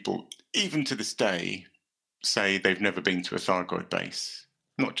lot of people, even to this day, say they've never been to a Thargoid base.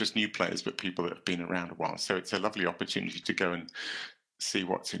 Not just new players, but people that have been around a while. So it's a lovely opportunity to go and see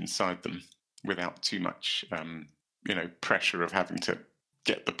what's inside them without too much, pressure of having to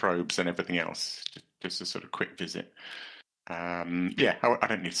get the probes and everything else. Just a sort of quick visit. I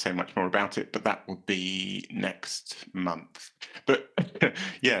don't need to say much more about it, but that will be next month. But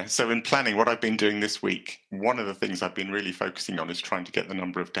so in planning, what I've been doing this week, one of the things I've been really focusing on is trying to get the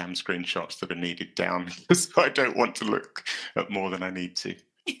number of damn screenshots that are needed down, because I don't want to look at more than I need to.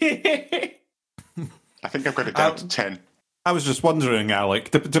 I think I've got it down to 10. I was just wondering,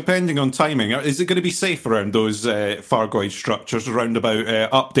 Alec, depending on timing, is it going to be safe around those Thargoid structures around about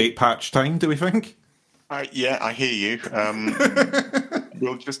update patch time, do we think? I hear you.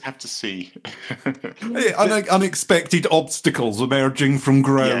 We'll just have to see. Unexpected obstacles emerging from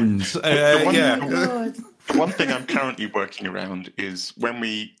ground. The one thing I'm currently working around is when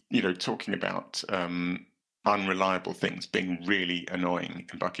we, talking about unreliable things being really annoying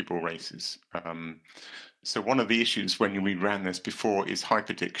in Buckyball races. So one of the issues when we ran this before is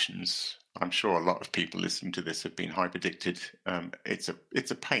hyperdictions. I'm sure a lot of people listening to this have been hyperdicted. It's a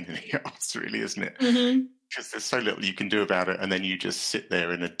pain in the ass, really, isn't it? Mm-hmm. Because there's so little you can do about it, and then you just sit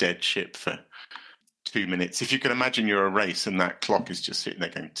there in a dead ship for 2 minutes. If you can imagine you're a race and that clock is just sitting there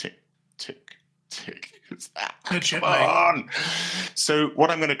going tick, tick, tick. Come on! So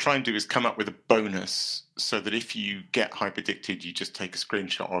what I'm going to try and do is come up with a bonus so that if you get hyperdicted, you just take a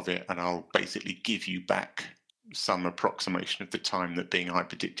screenshot of it, and I'll basically give you back some approximation of the time that being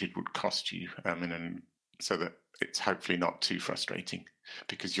hyperdicted would cost you, so that it's hopefully not too frustrating,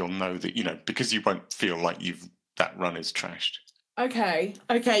 because you'll know that, because you won't feel like that run is trashed. Okay.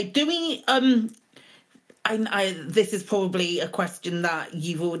 Do we, this is probably a question that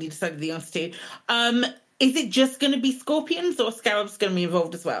you've already decided the answer to. Is it just going to be scorpions, or scarabs going to be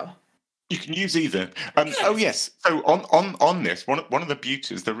involved as well? You can use either. Oh yes. So on this, one of the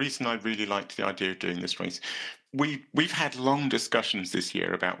beauties, the reason I really liked the idea of doing this race, we've had long discussions this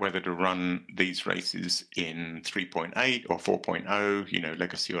year about whether to run these races in 3.8 or 4.0,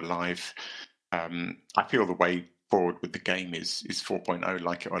 Legacy or Live. I feel the way forward with the game is 4.0,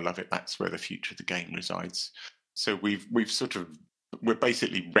 like it or love it. That's where the future of the game resides. So we're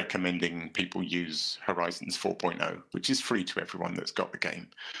basically recommending people use Horizons 4.0, which is free to everyone that's got the game.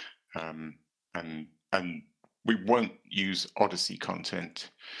 And we won't use Odyssey content.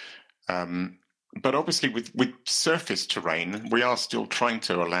 But obviously with surface terrain, we are still trying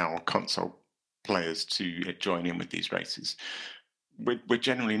to allow console players to join in with these races. We're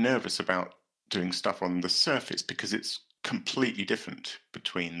generally nervous about doing stuff on the surface because it's completely different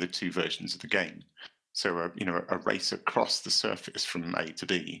between the two versions of the game. So a race across the surface from A to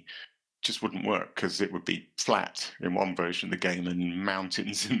B just wouldn't work, because it would be flat in one version of the game and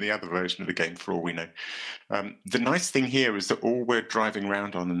mountains in the other version of the game, for all we know. The nice thing here is that all we're driving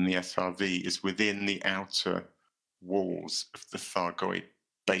around on in the SRV is within the outer walls of the Thargoid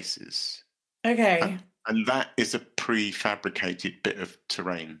bases. Okay. And that is a prefabricated bit of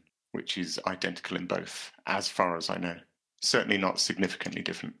terrain, which is identical in both, as far as I know. Certainly not significantly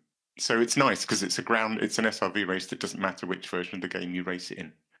different. So it's nice because it's an SRV race that doesn't matter which version of the game you race it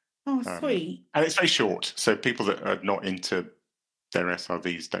in. Oh, sweet. And it's very short, so people that are not into their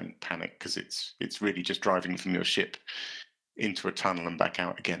SRVs don't panic because it's really just driving from your ship into a tunnel and back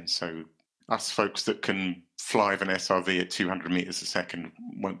out again. So us folks that can fly with an SRV at 200 meters a second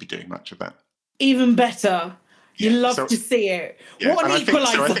won't be doing much of that. Even better. You love to see it. Yeah, What an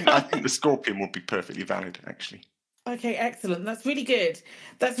equalizer. I think the Scorpion would be perfectly valid, actually. Okay, excellent. That's really good.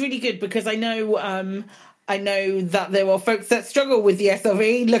 That's really good because I know that there are folks that struggle with the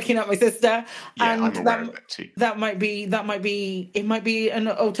SRV. Looking at my sister, Yeah, and I'm aware of that too. That might be an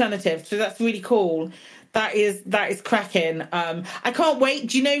alternative. So that's really cool. That is cracking. I can't wait.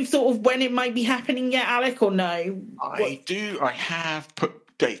 Do you know sort of when it might be happening yet, Alec, or no? I do. I have put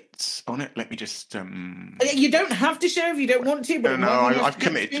dates on it. Let me just. You don't have to share if you don't want to. But No, I've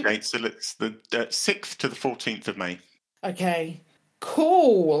committed to dates. So it's the 6th to the 14th of May. Okay,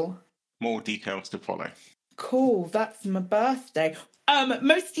 cool. More details to follow. Cool. That's my birthday.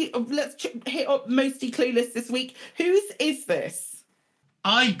 Let's hit up Mostly Clueless this week. Whose is this?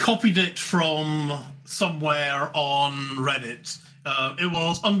 I copied it from somewhere on Reddit. It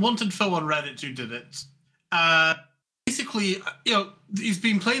was Unwanted Foe on Reddit who did it. Basically, he's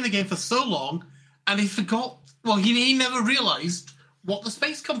been playing the game for so long, and he forgot. Well, he never realised what the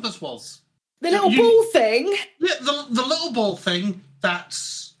space compass was. The little ball thing. Yeah, the little ball thing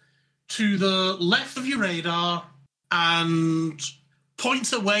that's to the left of your radar and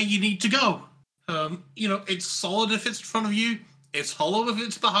points at where you need to go. It's solid if it's in front of you. It's hollow if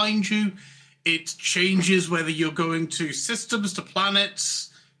it's behind you. It changes whether you're going to systems, to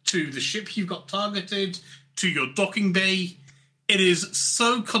planets, to the ship you've got targeted, to your docking bay. It is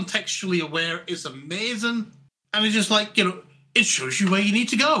so contextually aware. It's amazing. And it's just like, it shows you where you need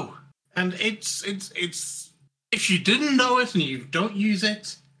to go. And it's if you didn't know it and you don't use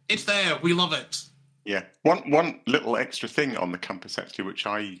it, it's there. We love it. Yeah. One little extra thing on the compass, actually, which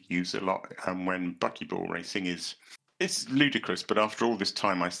I use a lot when buckyball racing is... It's ludicrous, but after all this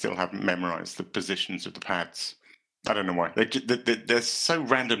time, I still haven't memorised the positions of the pads. I don't know why. They're so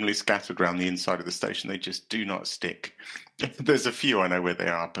randomly scattered around the inside of the station, they just do not stick. There's a few I know where they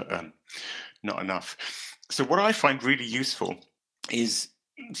are, but not enough. So what I find really useful is...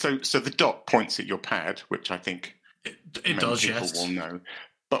 So the dot points at your pad, which I think it does, people yes. will know.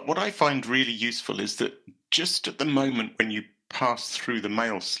 But what I find really useful is that just at the moment when you pass through the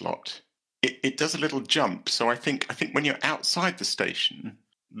mail slot... It does a little jump. So I think when you're outside the station,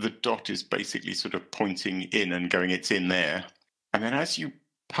 the dot is basically sort of pointing in and going, it's in there. And then as you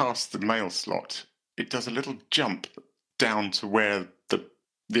pass the mail slot, it does a little jump down to where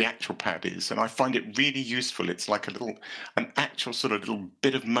the actual pad is. And I find it really useful. It's like an actual sort of little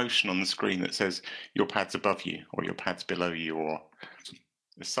bit of motion on the screen that says your pad's above you or your pad's below you, or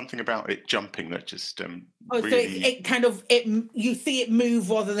there's something about it jumping that just really... So it kind of you see it move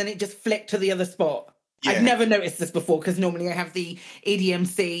rather than it just flick to the other spot. Yeah. I've never noticed this before because normally I have the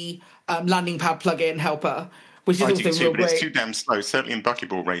EDMC landing pad plug-in helper, which is I also do too, real but great. it's too damn slow. Certainly in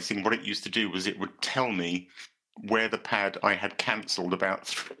buckyball racing, what it used to do was it would tell me where the pad I had cancelled about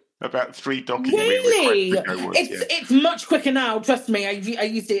 3 docking Really? was. It's much quicker now. Trust me. I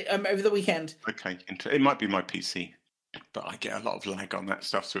used it over the weekend. Okay, it might be my PC. But I get a lot of lag on that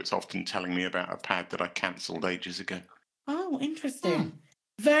stuff, so it's often telling me about a pad that I cancelled ages ago. Oh, interesting.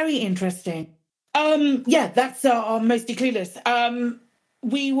 Very interesting. That's our Mostly Clueless.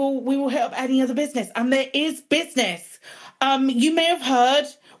 We will hit up any other business, and there is business. You may have heard.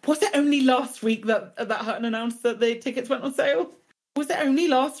 Was it only last week that Hutton announced that the tickets went on sale? Was it only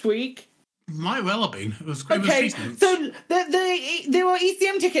last week? Might well have been. It was okay. recent. So there are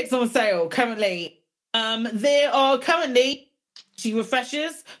ECM tickets on sale currently. There are currently, she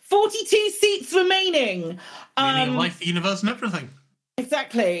refreshes, 42 seats remaining. Meaning life, the universe, and everything.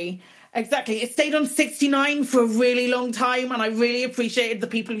 Exactly. It stayed on 69 for a really long time, and I really appreciated the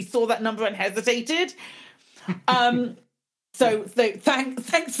people who saw that number and hesitated. So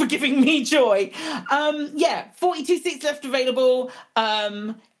thanks for giving me joy. 42 seats left available.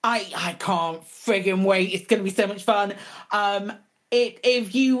 I can't friggin' wait. It's going to be so much fun.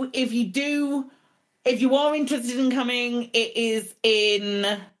 If you are interested in coming, it is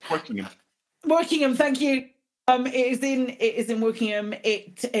in Wokingham. Thank you. It is in Wokingham.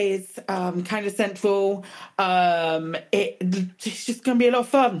 It is kind of central. It's just going to be a lot of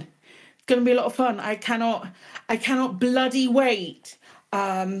fun. It's going to be a lot of fun. I cannot bloody wait.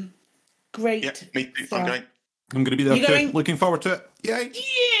 Great. Yeah, me too. I'm going. I'm going to be there You too. going? Looking forward to it. Yeah,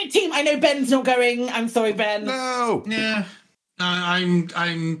 team. I know Ben's not going. I'm sorry, Ben. No. Yeah.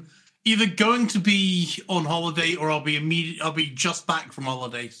 I'm either going to be on holiday or I'll be just back from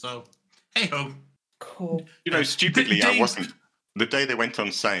holiday. So, hey ho. Cool. Stupidly, I wasn't The day they went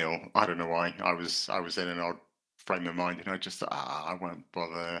on sale, I don't know why, I was in an odd frame of mind, and I just thought, I won't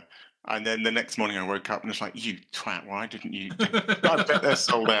bother. And then the next morning I woke up and was like, you twat, why didn't you? I bet they're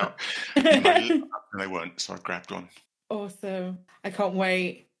sold out. And they weren't, so I grabbed one. Awesome. I can't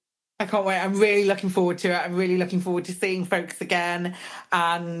wait. I'm really looking forward to it. I'm really looking forward to seeing folks again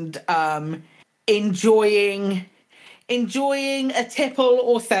and enjoying a tipple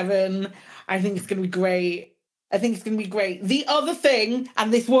or 7. I think it's going to be great. The other thing,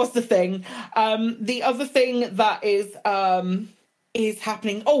 and this was the thing, the other thing that is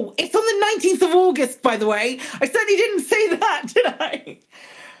happening. Oh, it's on the 19th of August, by the way. I certainly didn't say that, did I?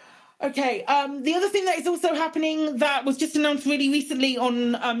 Okay, the other thing that is also happening that was just announced really recently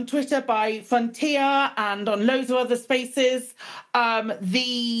on Twitter by Frontier and on loads of other spaces,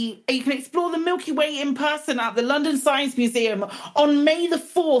 you can explore the Milky Way in person at the London Science Museum on May the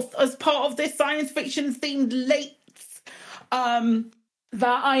 4th as part of this science fiction themed lates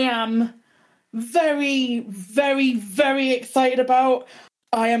that I am very, very, very excited about.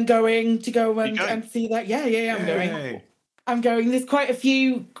 I am going to go and see that. Yeah, I'm going. I'm going. There's quite a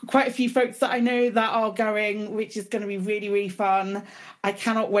few folks that I know that are going, which is going to be really, really fun. I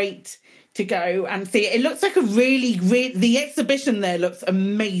cannot wait to go and see it. It looks like the exhibition there looks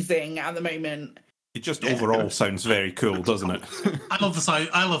amazing at the moment. It just overall sounds very cool, doesn't it? I love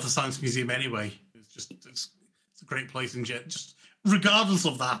the Science Museum anyway. It's a great place in just regardless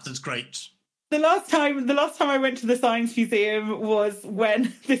of that, it's great. The last time I went to the Science Museum was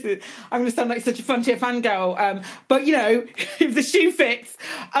when I'm going to sound like such a Frontier fangirl, but you know, if the shoe fits,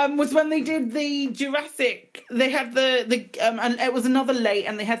 was when they did the Jurassic. They had the and it was another late,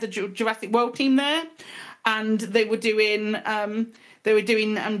 and they had the Jurassic World team there, and they were doing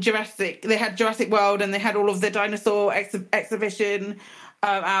Jurassic. They had Jurassic World, and they had all of the dinosaur exhibition.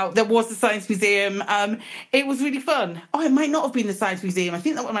 Out. There was the Science Museum. It was really fun. Oh, it might not have been the Science Museum. I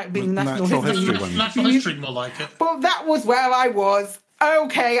think that might have been the Natural History one. Natural History, more like it. Well, that was where I was.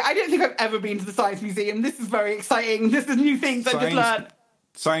 Okay, I don't think I've ever been to the Science Museum. This is very exciting. This is new things I just learned.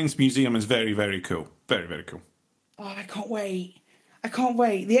 Science Museum is very, very cool. Very, very cool. Oh, I can't wait.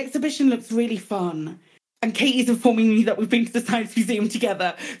 The exhibition looks really fun. And Katie's informing me that we've been to the Science Museum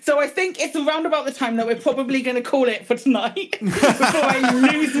together. So I think it's around about the time that we're probably going to call it for tonight before I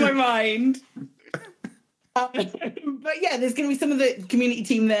lose my mind. But yeah, there's going to be some of the community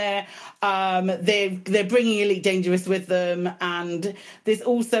team there. They're bringing Elite Dangerous with them. And there's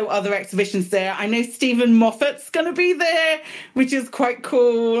also other exhibitions there. I know Stephen Moffat's going to be there, which is quite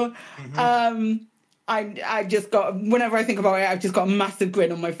cool. Mm-hmm. I just got, whenever I think about it, I've just got a massive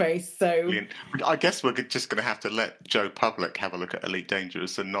grin on my face. So brilliant. I guess we're just going to have to let Joe Public have a look at Elite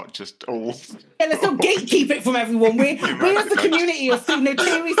Dangerous and not just all. Yeah, let's not gatekeep it from everyone. We as the community are so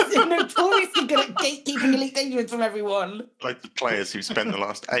notoriously good at gatekeeping Elite Dangerous from everyone. Like the players who spent the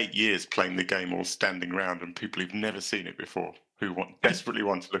last 8 years playing the game all standing around, and people who've never seen it before who desperately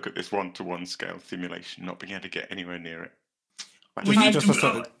want to look at this 1-to-1 scale simulation, not being able to get anywhere near it.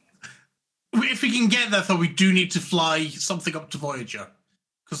 If we can get there, though, we do need to fly something up to Voyager.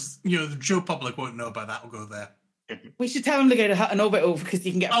 Because, the Joe Public won't know about that. We'll go there. We should tell them to go to Hutton Orbital because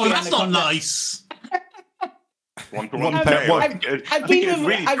you can get... Oh, that's not nice. One-to-one scale. I think it would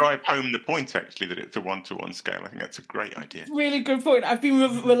really drive home the point, actually, that it's a 1-to-1 scale. I think that's a great idea. Really good point. I've been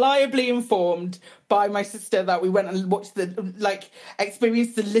reliably informed by my sister that we went and watched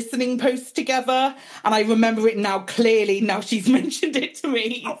experienced the listening post together, and I remember it now clearly. Now she's mentioned it to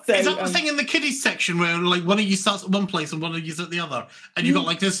me. So, is that the thing in the kiddies section where one of you starts at one place and one of you's at the other, and you've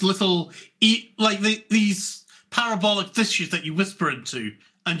got this little these parabolic dishes that you whisper into,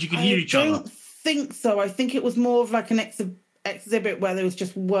 and you can hear each other? Think so. I think it was more of like an exhibit where there was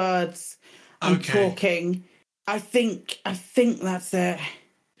just words and talking. I think that's it.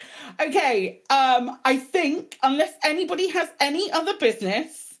 Okay. I think unless anybody has any other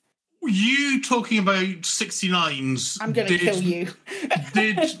business. You talking about 69s I'm gonna kill you.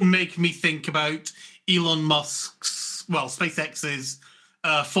 did make me think about Elon Musk's, SpaceX's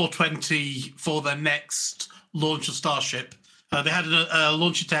 420 for their next launch of Starship. They had a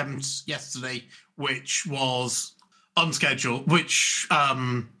launch attempt yesterday, which was unscheduled, which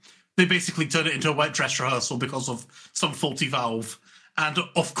they basically turned it into a wet dress rehearsal because of some faulty valve. And,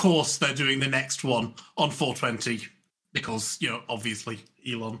 of course, they're doing the next one on 420 because, obviously,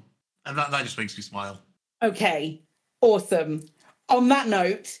 Elon. And that just makes me smile. Okay, awesome. On that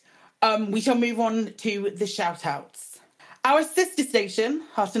note, we shall move on to the shout-outs. Our sister station,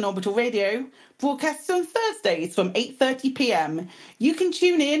 Hutton Orbital Radio, broadcasts on Thursdays from 8:30 p.m. You can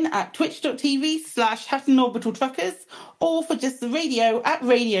tune in at twitch.tv/HattonOrbitalTruckers or for just the radio at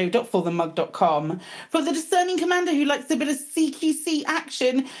radio.forthemug.com. For the discerning commander who likes a bit of CQC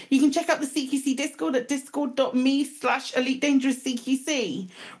action, you can check out the CQC Discord at discord.me/EliteDangerousCQC.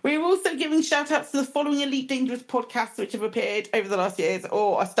 We're also giving shout-outs to the following Elite Dangerous podcasts which have appeared over the last years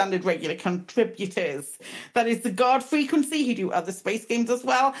or are standard regular contributors. That is the Guard Frequency, who do other space games as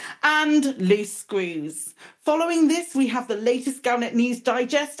well, and Loose Screws. Following this, we have the latest Galnet News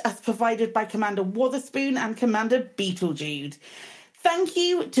Digest as provided by Commander Wotherspoon and Commander Beetlejude. Thank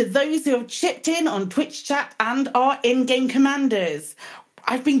you to those who have chipped in on Twitch chat and our in-game commanders.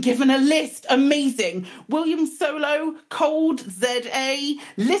 I've been given a list. Amazing. William Solo, Cold, ZA,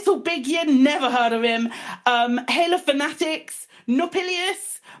 Little Bigyan, never heard of him, Halo Fanatics,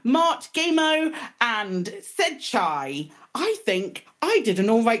 Nopilius, Mart Gamo, and Sedchai. I think I did an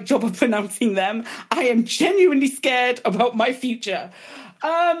all right job of pronouncing them. I am genuinely scared about my future.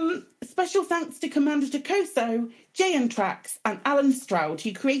 Special thanks to Commander Takoso, Jayan Trax, and Alan Stroud,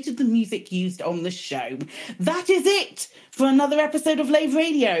 who created the music used on the show. That is it for another episode of Lave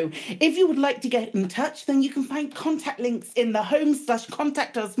Radio. If you would like to get in touch, then you can find contact links in the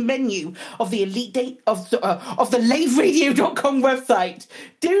home/contact us menu of the of the laveradio.com website.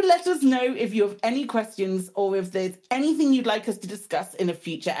 Do let us know if you have any questions or if there's anything you'd like us to discuss in a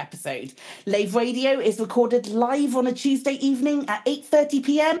future episode. Lave Radio is recorded live on a Tuesday evening at 8:30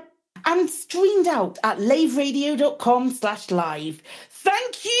 p.m. and streamed out at laveradio.com/live.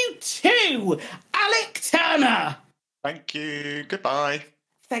 Thank you to Alec Turner. Thank you. Goodbye.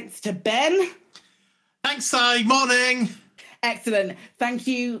 Thanks to Ben. Thanks, Si. Morning. Excellent. Thank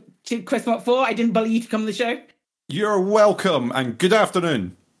you to Chris Mock4. I didn't bully you to come on the show. You're welcome, and good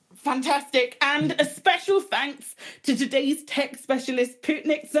afternoon. Fantastic. And a special thanks to today's tech specialist,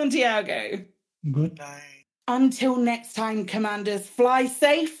 Putnik Santiago. Good night. Until next time, Commanders, fly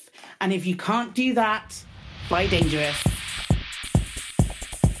safe. And if you can't do that, fly dangerous.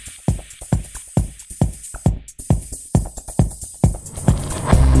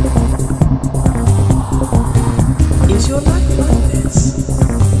 Is your life like this?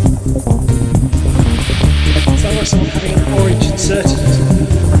 Sounds like someone having an orange inserted into them.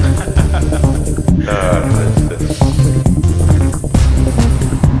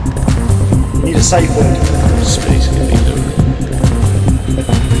 Need a safe word. Space Cathedral.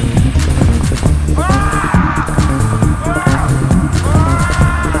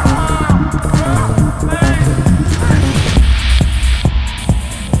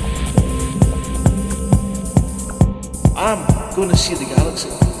 I'm gonna see the galaxy.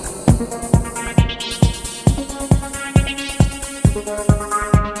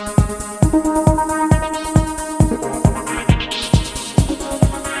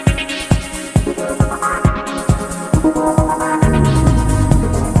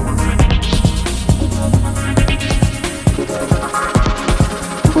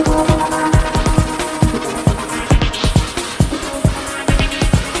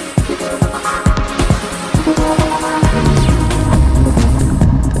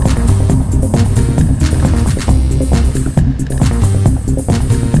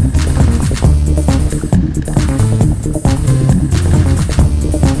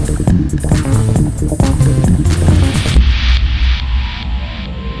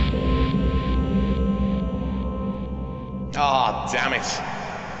 Damn it.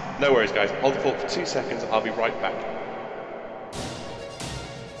 No worries, guys. Hold the fort for 2 seconds. I'll be right back.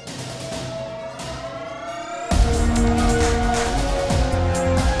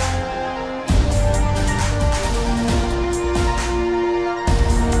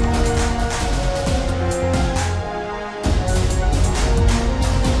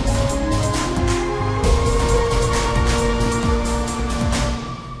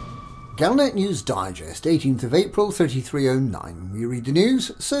 Galnet News Digest, 18th of April 3309. We read the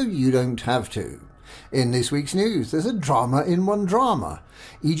news so you don't have to. In this week's news, there's a drama in one drama.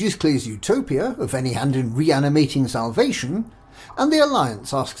 Aegis clears Utopia of any hand in reanimating Salvation, and the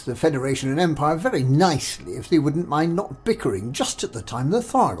Alliance asks the Federation and Empire very nicely if they wouldn't mind not bickering just at the time the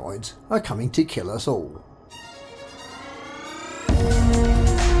Thargoids are coming to kill us all.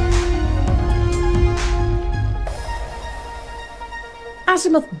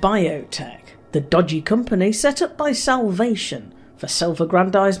 Azimuth Biotech, the dodgy company set up by Salvation for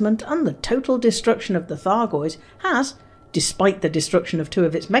self-aggrandizement and the total destruction of the Thargoids, has, despite the destruction of 2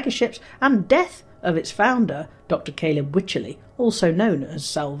 of its megaships and death of its founder, Dr. Caleb Wycherley, also known as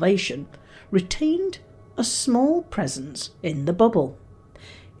Salvation, retained a small presence in the bubble.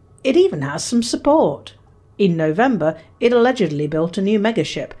 It even has some support. In November, it allegedly built a new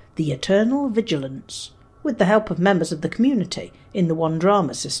megaship, the Eternal Vigilance, with the help of members of the community in the One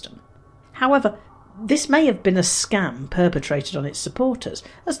Drama system. However, this may have been a scam perpetrated on its supporters,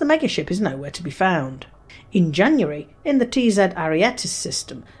 as the megaship is nowhere to be found. In January, in the TZ Arietis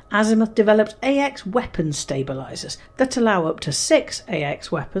system, Azimuth developed AX weapon stabilizers that allow up to 6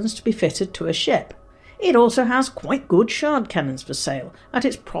 AX weapons to be fitted to a ship. It also has quite good shard cannons for sale at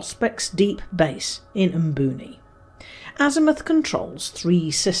its Prospects Deep base in Mbuni. Azimuth controls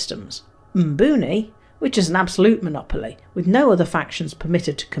 3 systems. Mbuni, which is an absolute monopoly, with no other factions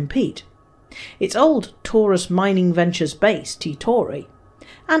permitted to compete. Its old Taurus Mining Ventures base, Titori,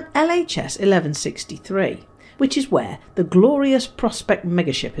 and LHS 1163, which is where the glorious Prospect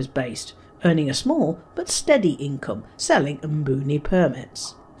megaship is based, earning a small but steady income selling Mbuni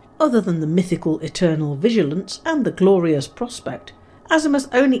permits. Other than the mythical Eternal Vigilance and the glorious Prospect, Azimuth's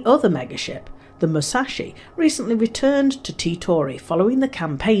only other megaship, the Musashi, recently returned to Titori following the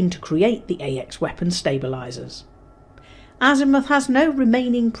campaign to create the AX weapon stabilizers. Azimuth has no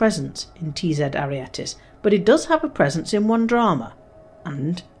remaining presence in TZ Arietis, but it does have a presence in One Drama,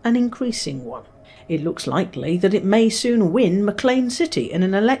 and an increasing one. It looks likely that it may soon win McLean City in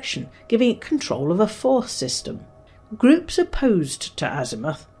an election, giving it control of a 4th system. Groups opposed to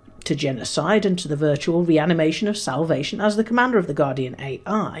Azimuth, to genocide and to the virtual reanimation of Salvation as the commander of the Guardian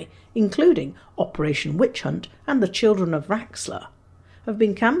AI, including Operation Witch Hunt and the Children of Raxler, have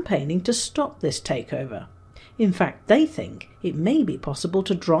been campaigning to stop this takeover. In fact, they think it may be possible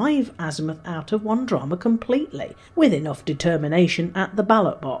to drive Azimuth out of One Drama completely, with enough determination at the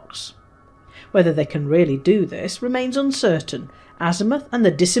ballot box. Whether they can really do this remains uncertain. Azimuth and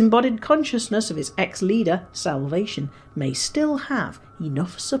the disembodied consciousness of its ex-leader, Salvation, may still have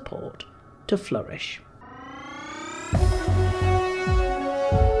enough support to flourish.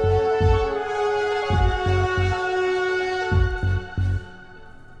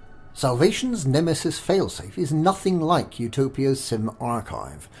 Salvation's Nemesis failsafe is nothing like Utopia's Sim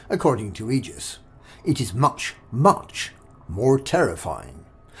archive, according to Aegis. It is much, much more terrifying.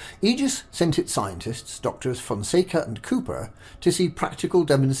 Aegis sent its scientists, Drs. Fonseca and Cooper, to see practical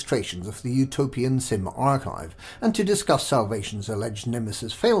demonstrations of the Utopian Sim archive and to discuss Salvation's alleged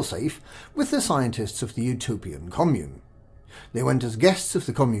Nemesis failsafe with the scientists of the Utopian Commune. They went as guests of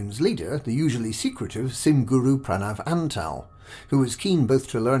the Commune's leader, the usually secretive Sim Guru Pranav Antal, who was keen both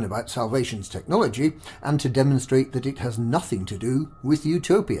to learn about Salvation's technology and to demonstrate that it has nothing to do with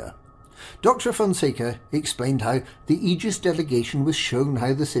Utopia. Dr. Fonseca explained how the Aegis delegation was shown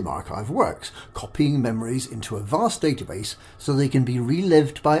how the Sim archive works, copying memories into a vast database so they can be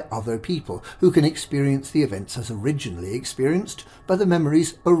relived by other people who can experience the events as originally experienced by the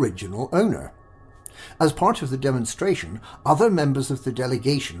memory's original owner. As part of the demonstration, other members of the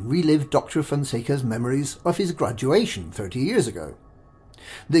delegation relived Dr. Fonseca's memories of his graduation 30 years ago.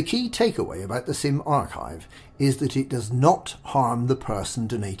 The key takeaway about the Sim archive is that it does not harm the person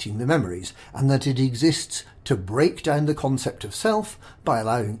donating the memories, and that it exists to break down the concept of self by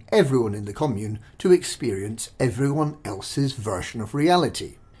allowing everyone in the commune to experience everyone else's version of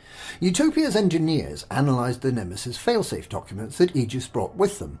reality. Utopia's engineers analysed the Nemesis failsafe documents that Aegis brought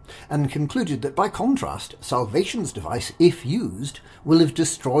with them, and concluded that by contrast, Salvation's device, if used, will have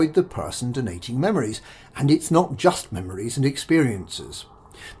destroyed the person donating memories, and it's not just memories and experiences.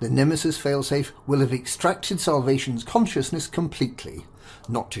 The Nemesis failsafe will have extracted Salvation's consciousness completely,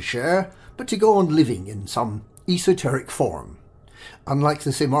 not to share, but to go on living in some esoteric form. Unlike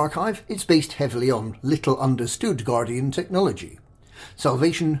the Sim archive, it's based heavily on little understood Guardian technology.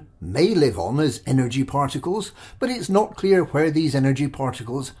 Salvation may live on as energy particles, but it's not clear where these energy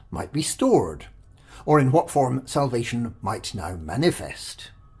particles might be stored, or in what form Salvation might now manifest.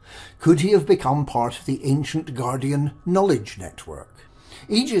 Could he have become part of the ancient Guardian knowledge network?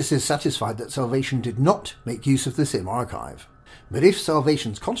 Aegis is satisfied that Salvation did not make use of the Sim archive. But if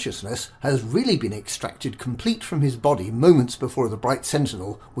Salvation's consciousness has really been extracted complete from his body moments before the Bright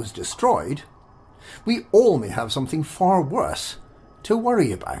Sentinel was destroyed, we all may have something far worse to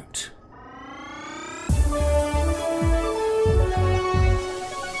worry about.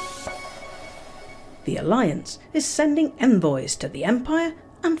 The Alliance is sending envoys to the Empire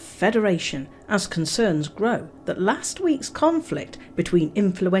and Federation as concerns grow that last week's conflict between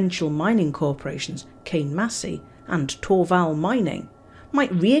influential mining corporations Kane Massey and Torval Mining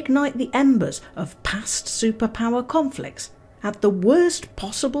might reignite the embers of past superpower conflicts at the worst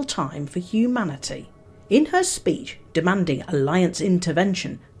possible time for humanity. In her speech demanding Alliance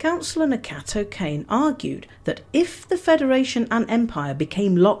intervention, Councillor Nakato Kane argued that if the Federation and Empire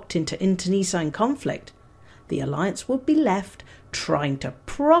became locked into internecine conflict, the Alliance would be left trying to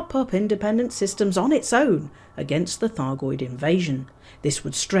prop up independent systems on its own against the Thargoid invasion. This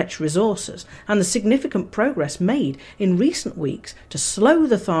would stretch resources, and the significant progress made in recent weeks to slow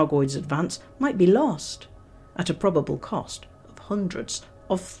the Thargoids' advance might be lost, at a probable cost of hundreds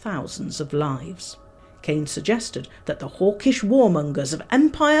of thousands of lives. Kane suggested that the hawkish warmongers of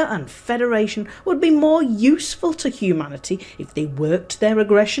Empire and Federation would be more useful to humanity if they worked their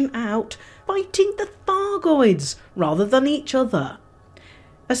aggression out, fighting the Thargoids rather than each other.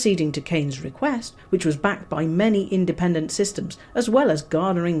 Acceding to Kane's request, which was backed by many independent systems, as well as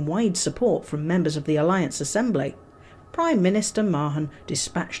garnering wide support from members of the Alliance Assembly, Prime Minister Mahan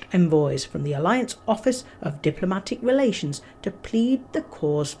dispatched envoys from the Alliance Office of Diplomatic Relations to plead the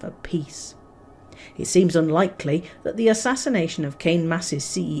cause for peace. It seems unlikely that the assassination of Kane Mass's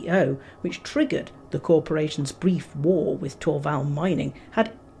CEO, which triggered the corporation's brief war with Torval Mining,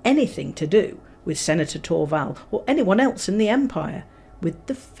 had anything to do with Senator Torval or anyone else in the Empire. With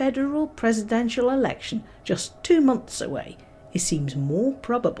the federal presidential election just 2 months away, it seems more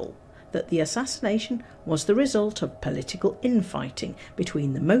probable that the assassination was the result of political infighting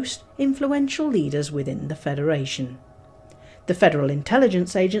between the most influential leaders within the Federation. The Federal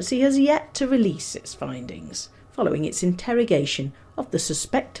Intelligence Agency has yet to release its findings, following its interrogation of the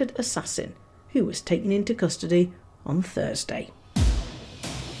suspected assassin, who was taken into custody on Thursday.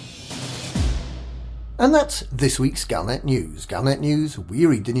 And that's this week's Galnet News. Galnet News, we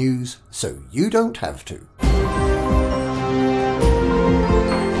read the news so you don't have to.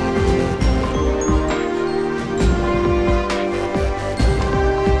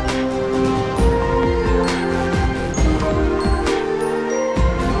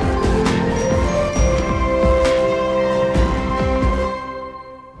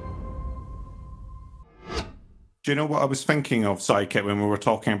 Do you know what I was thinking of, Psychic, when we were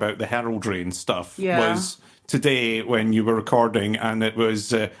talking about the heraldry and stuff? Yeah. Was today when you were recording, and it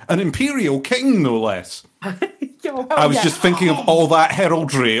was an Imperial King, no less. I was just thinking of all that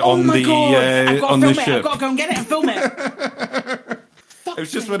heraldry on the ship. I've got to go and get it and film it. It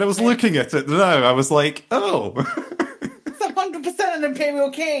was just when I was looking at it now, I was like, oh. It's 100% an Imperial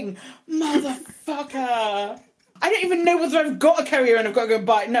King. Motherfucker. I don't even know whether I've got a carrier and I've got to go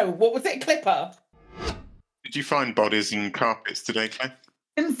buy it. No, what was it, Clipper? Did you find bodies and carpets today, Claire?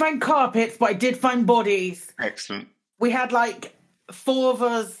 Didn't find carpets, but I did find bodies. Excellent. We had like 4 of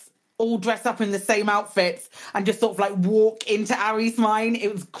us all dressed up in the same outfits and just sort of like walk into Ari's mine.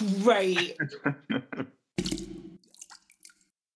 It was great.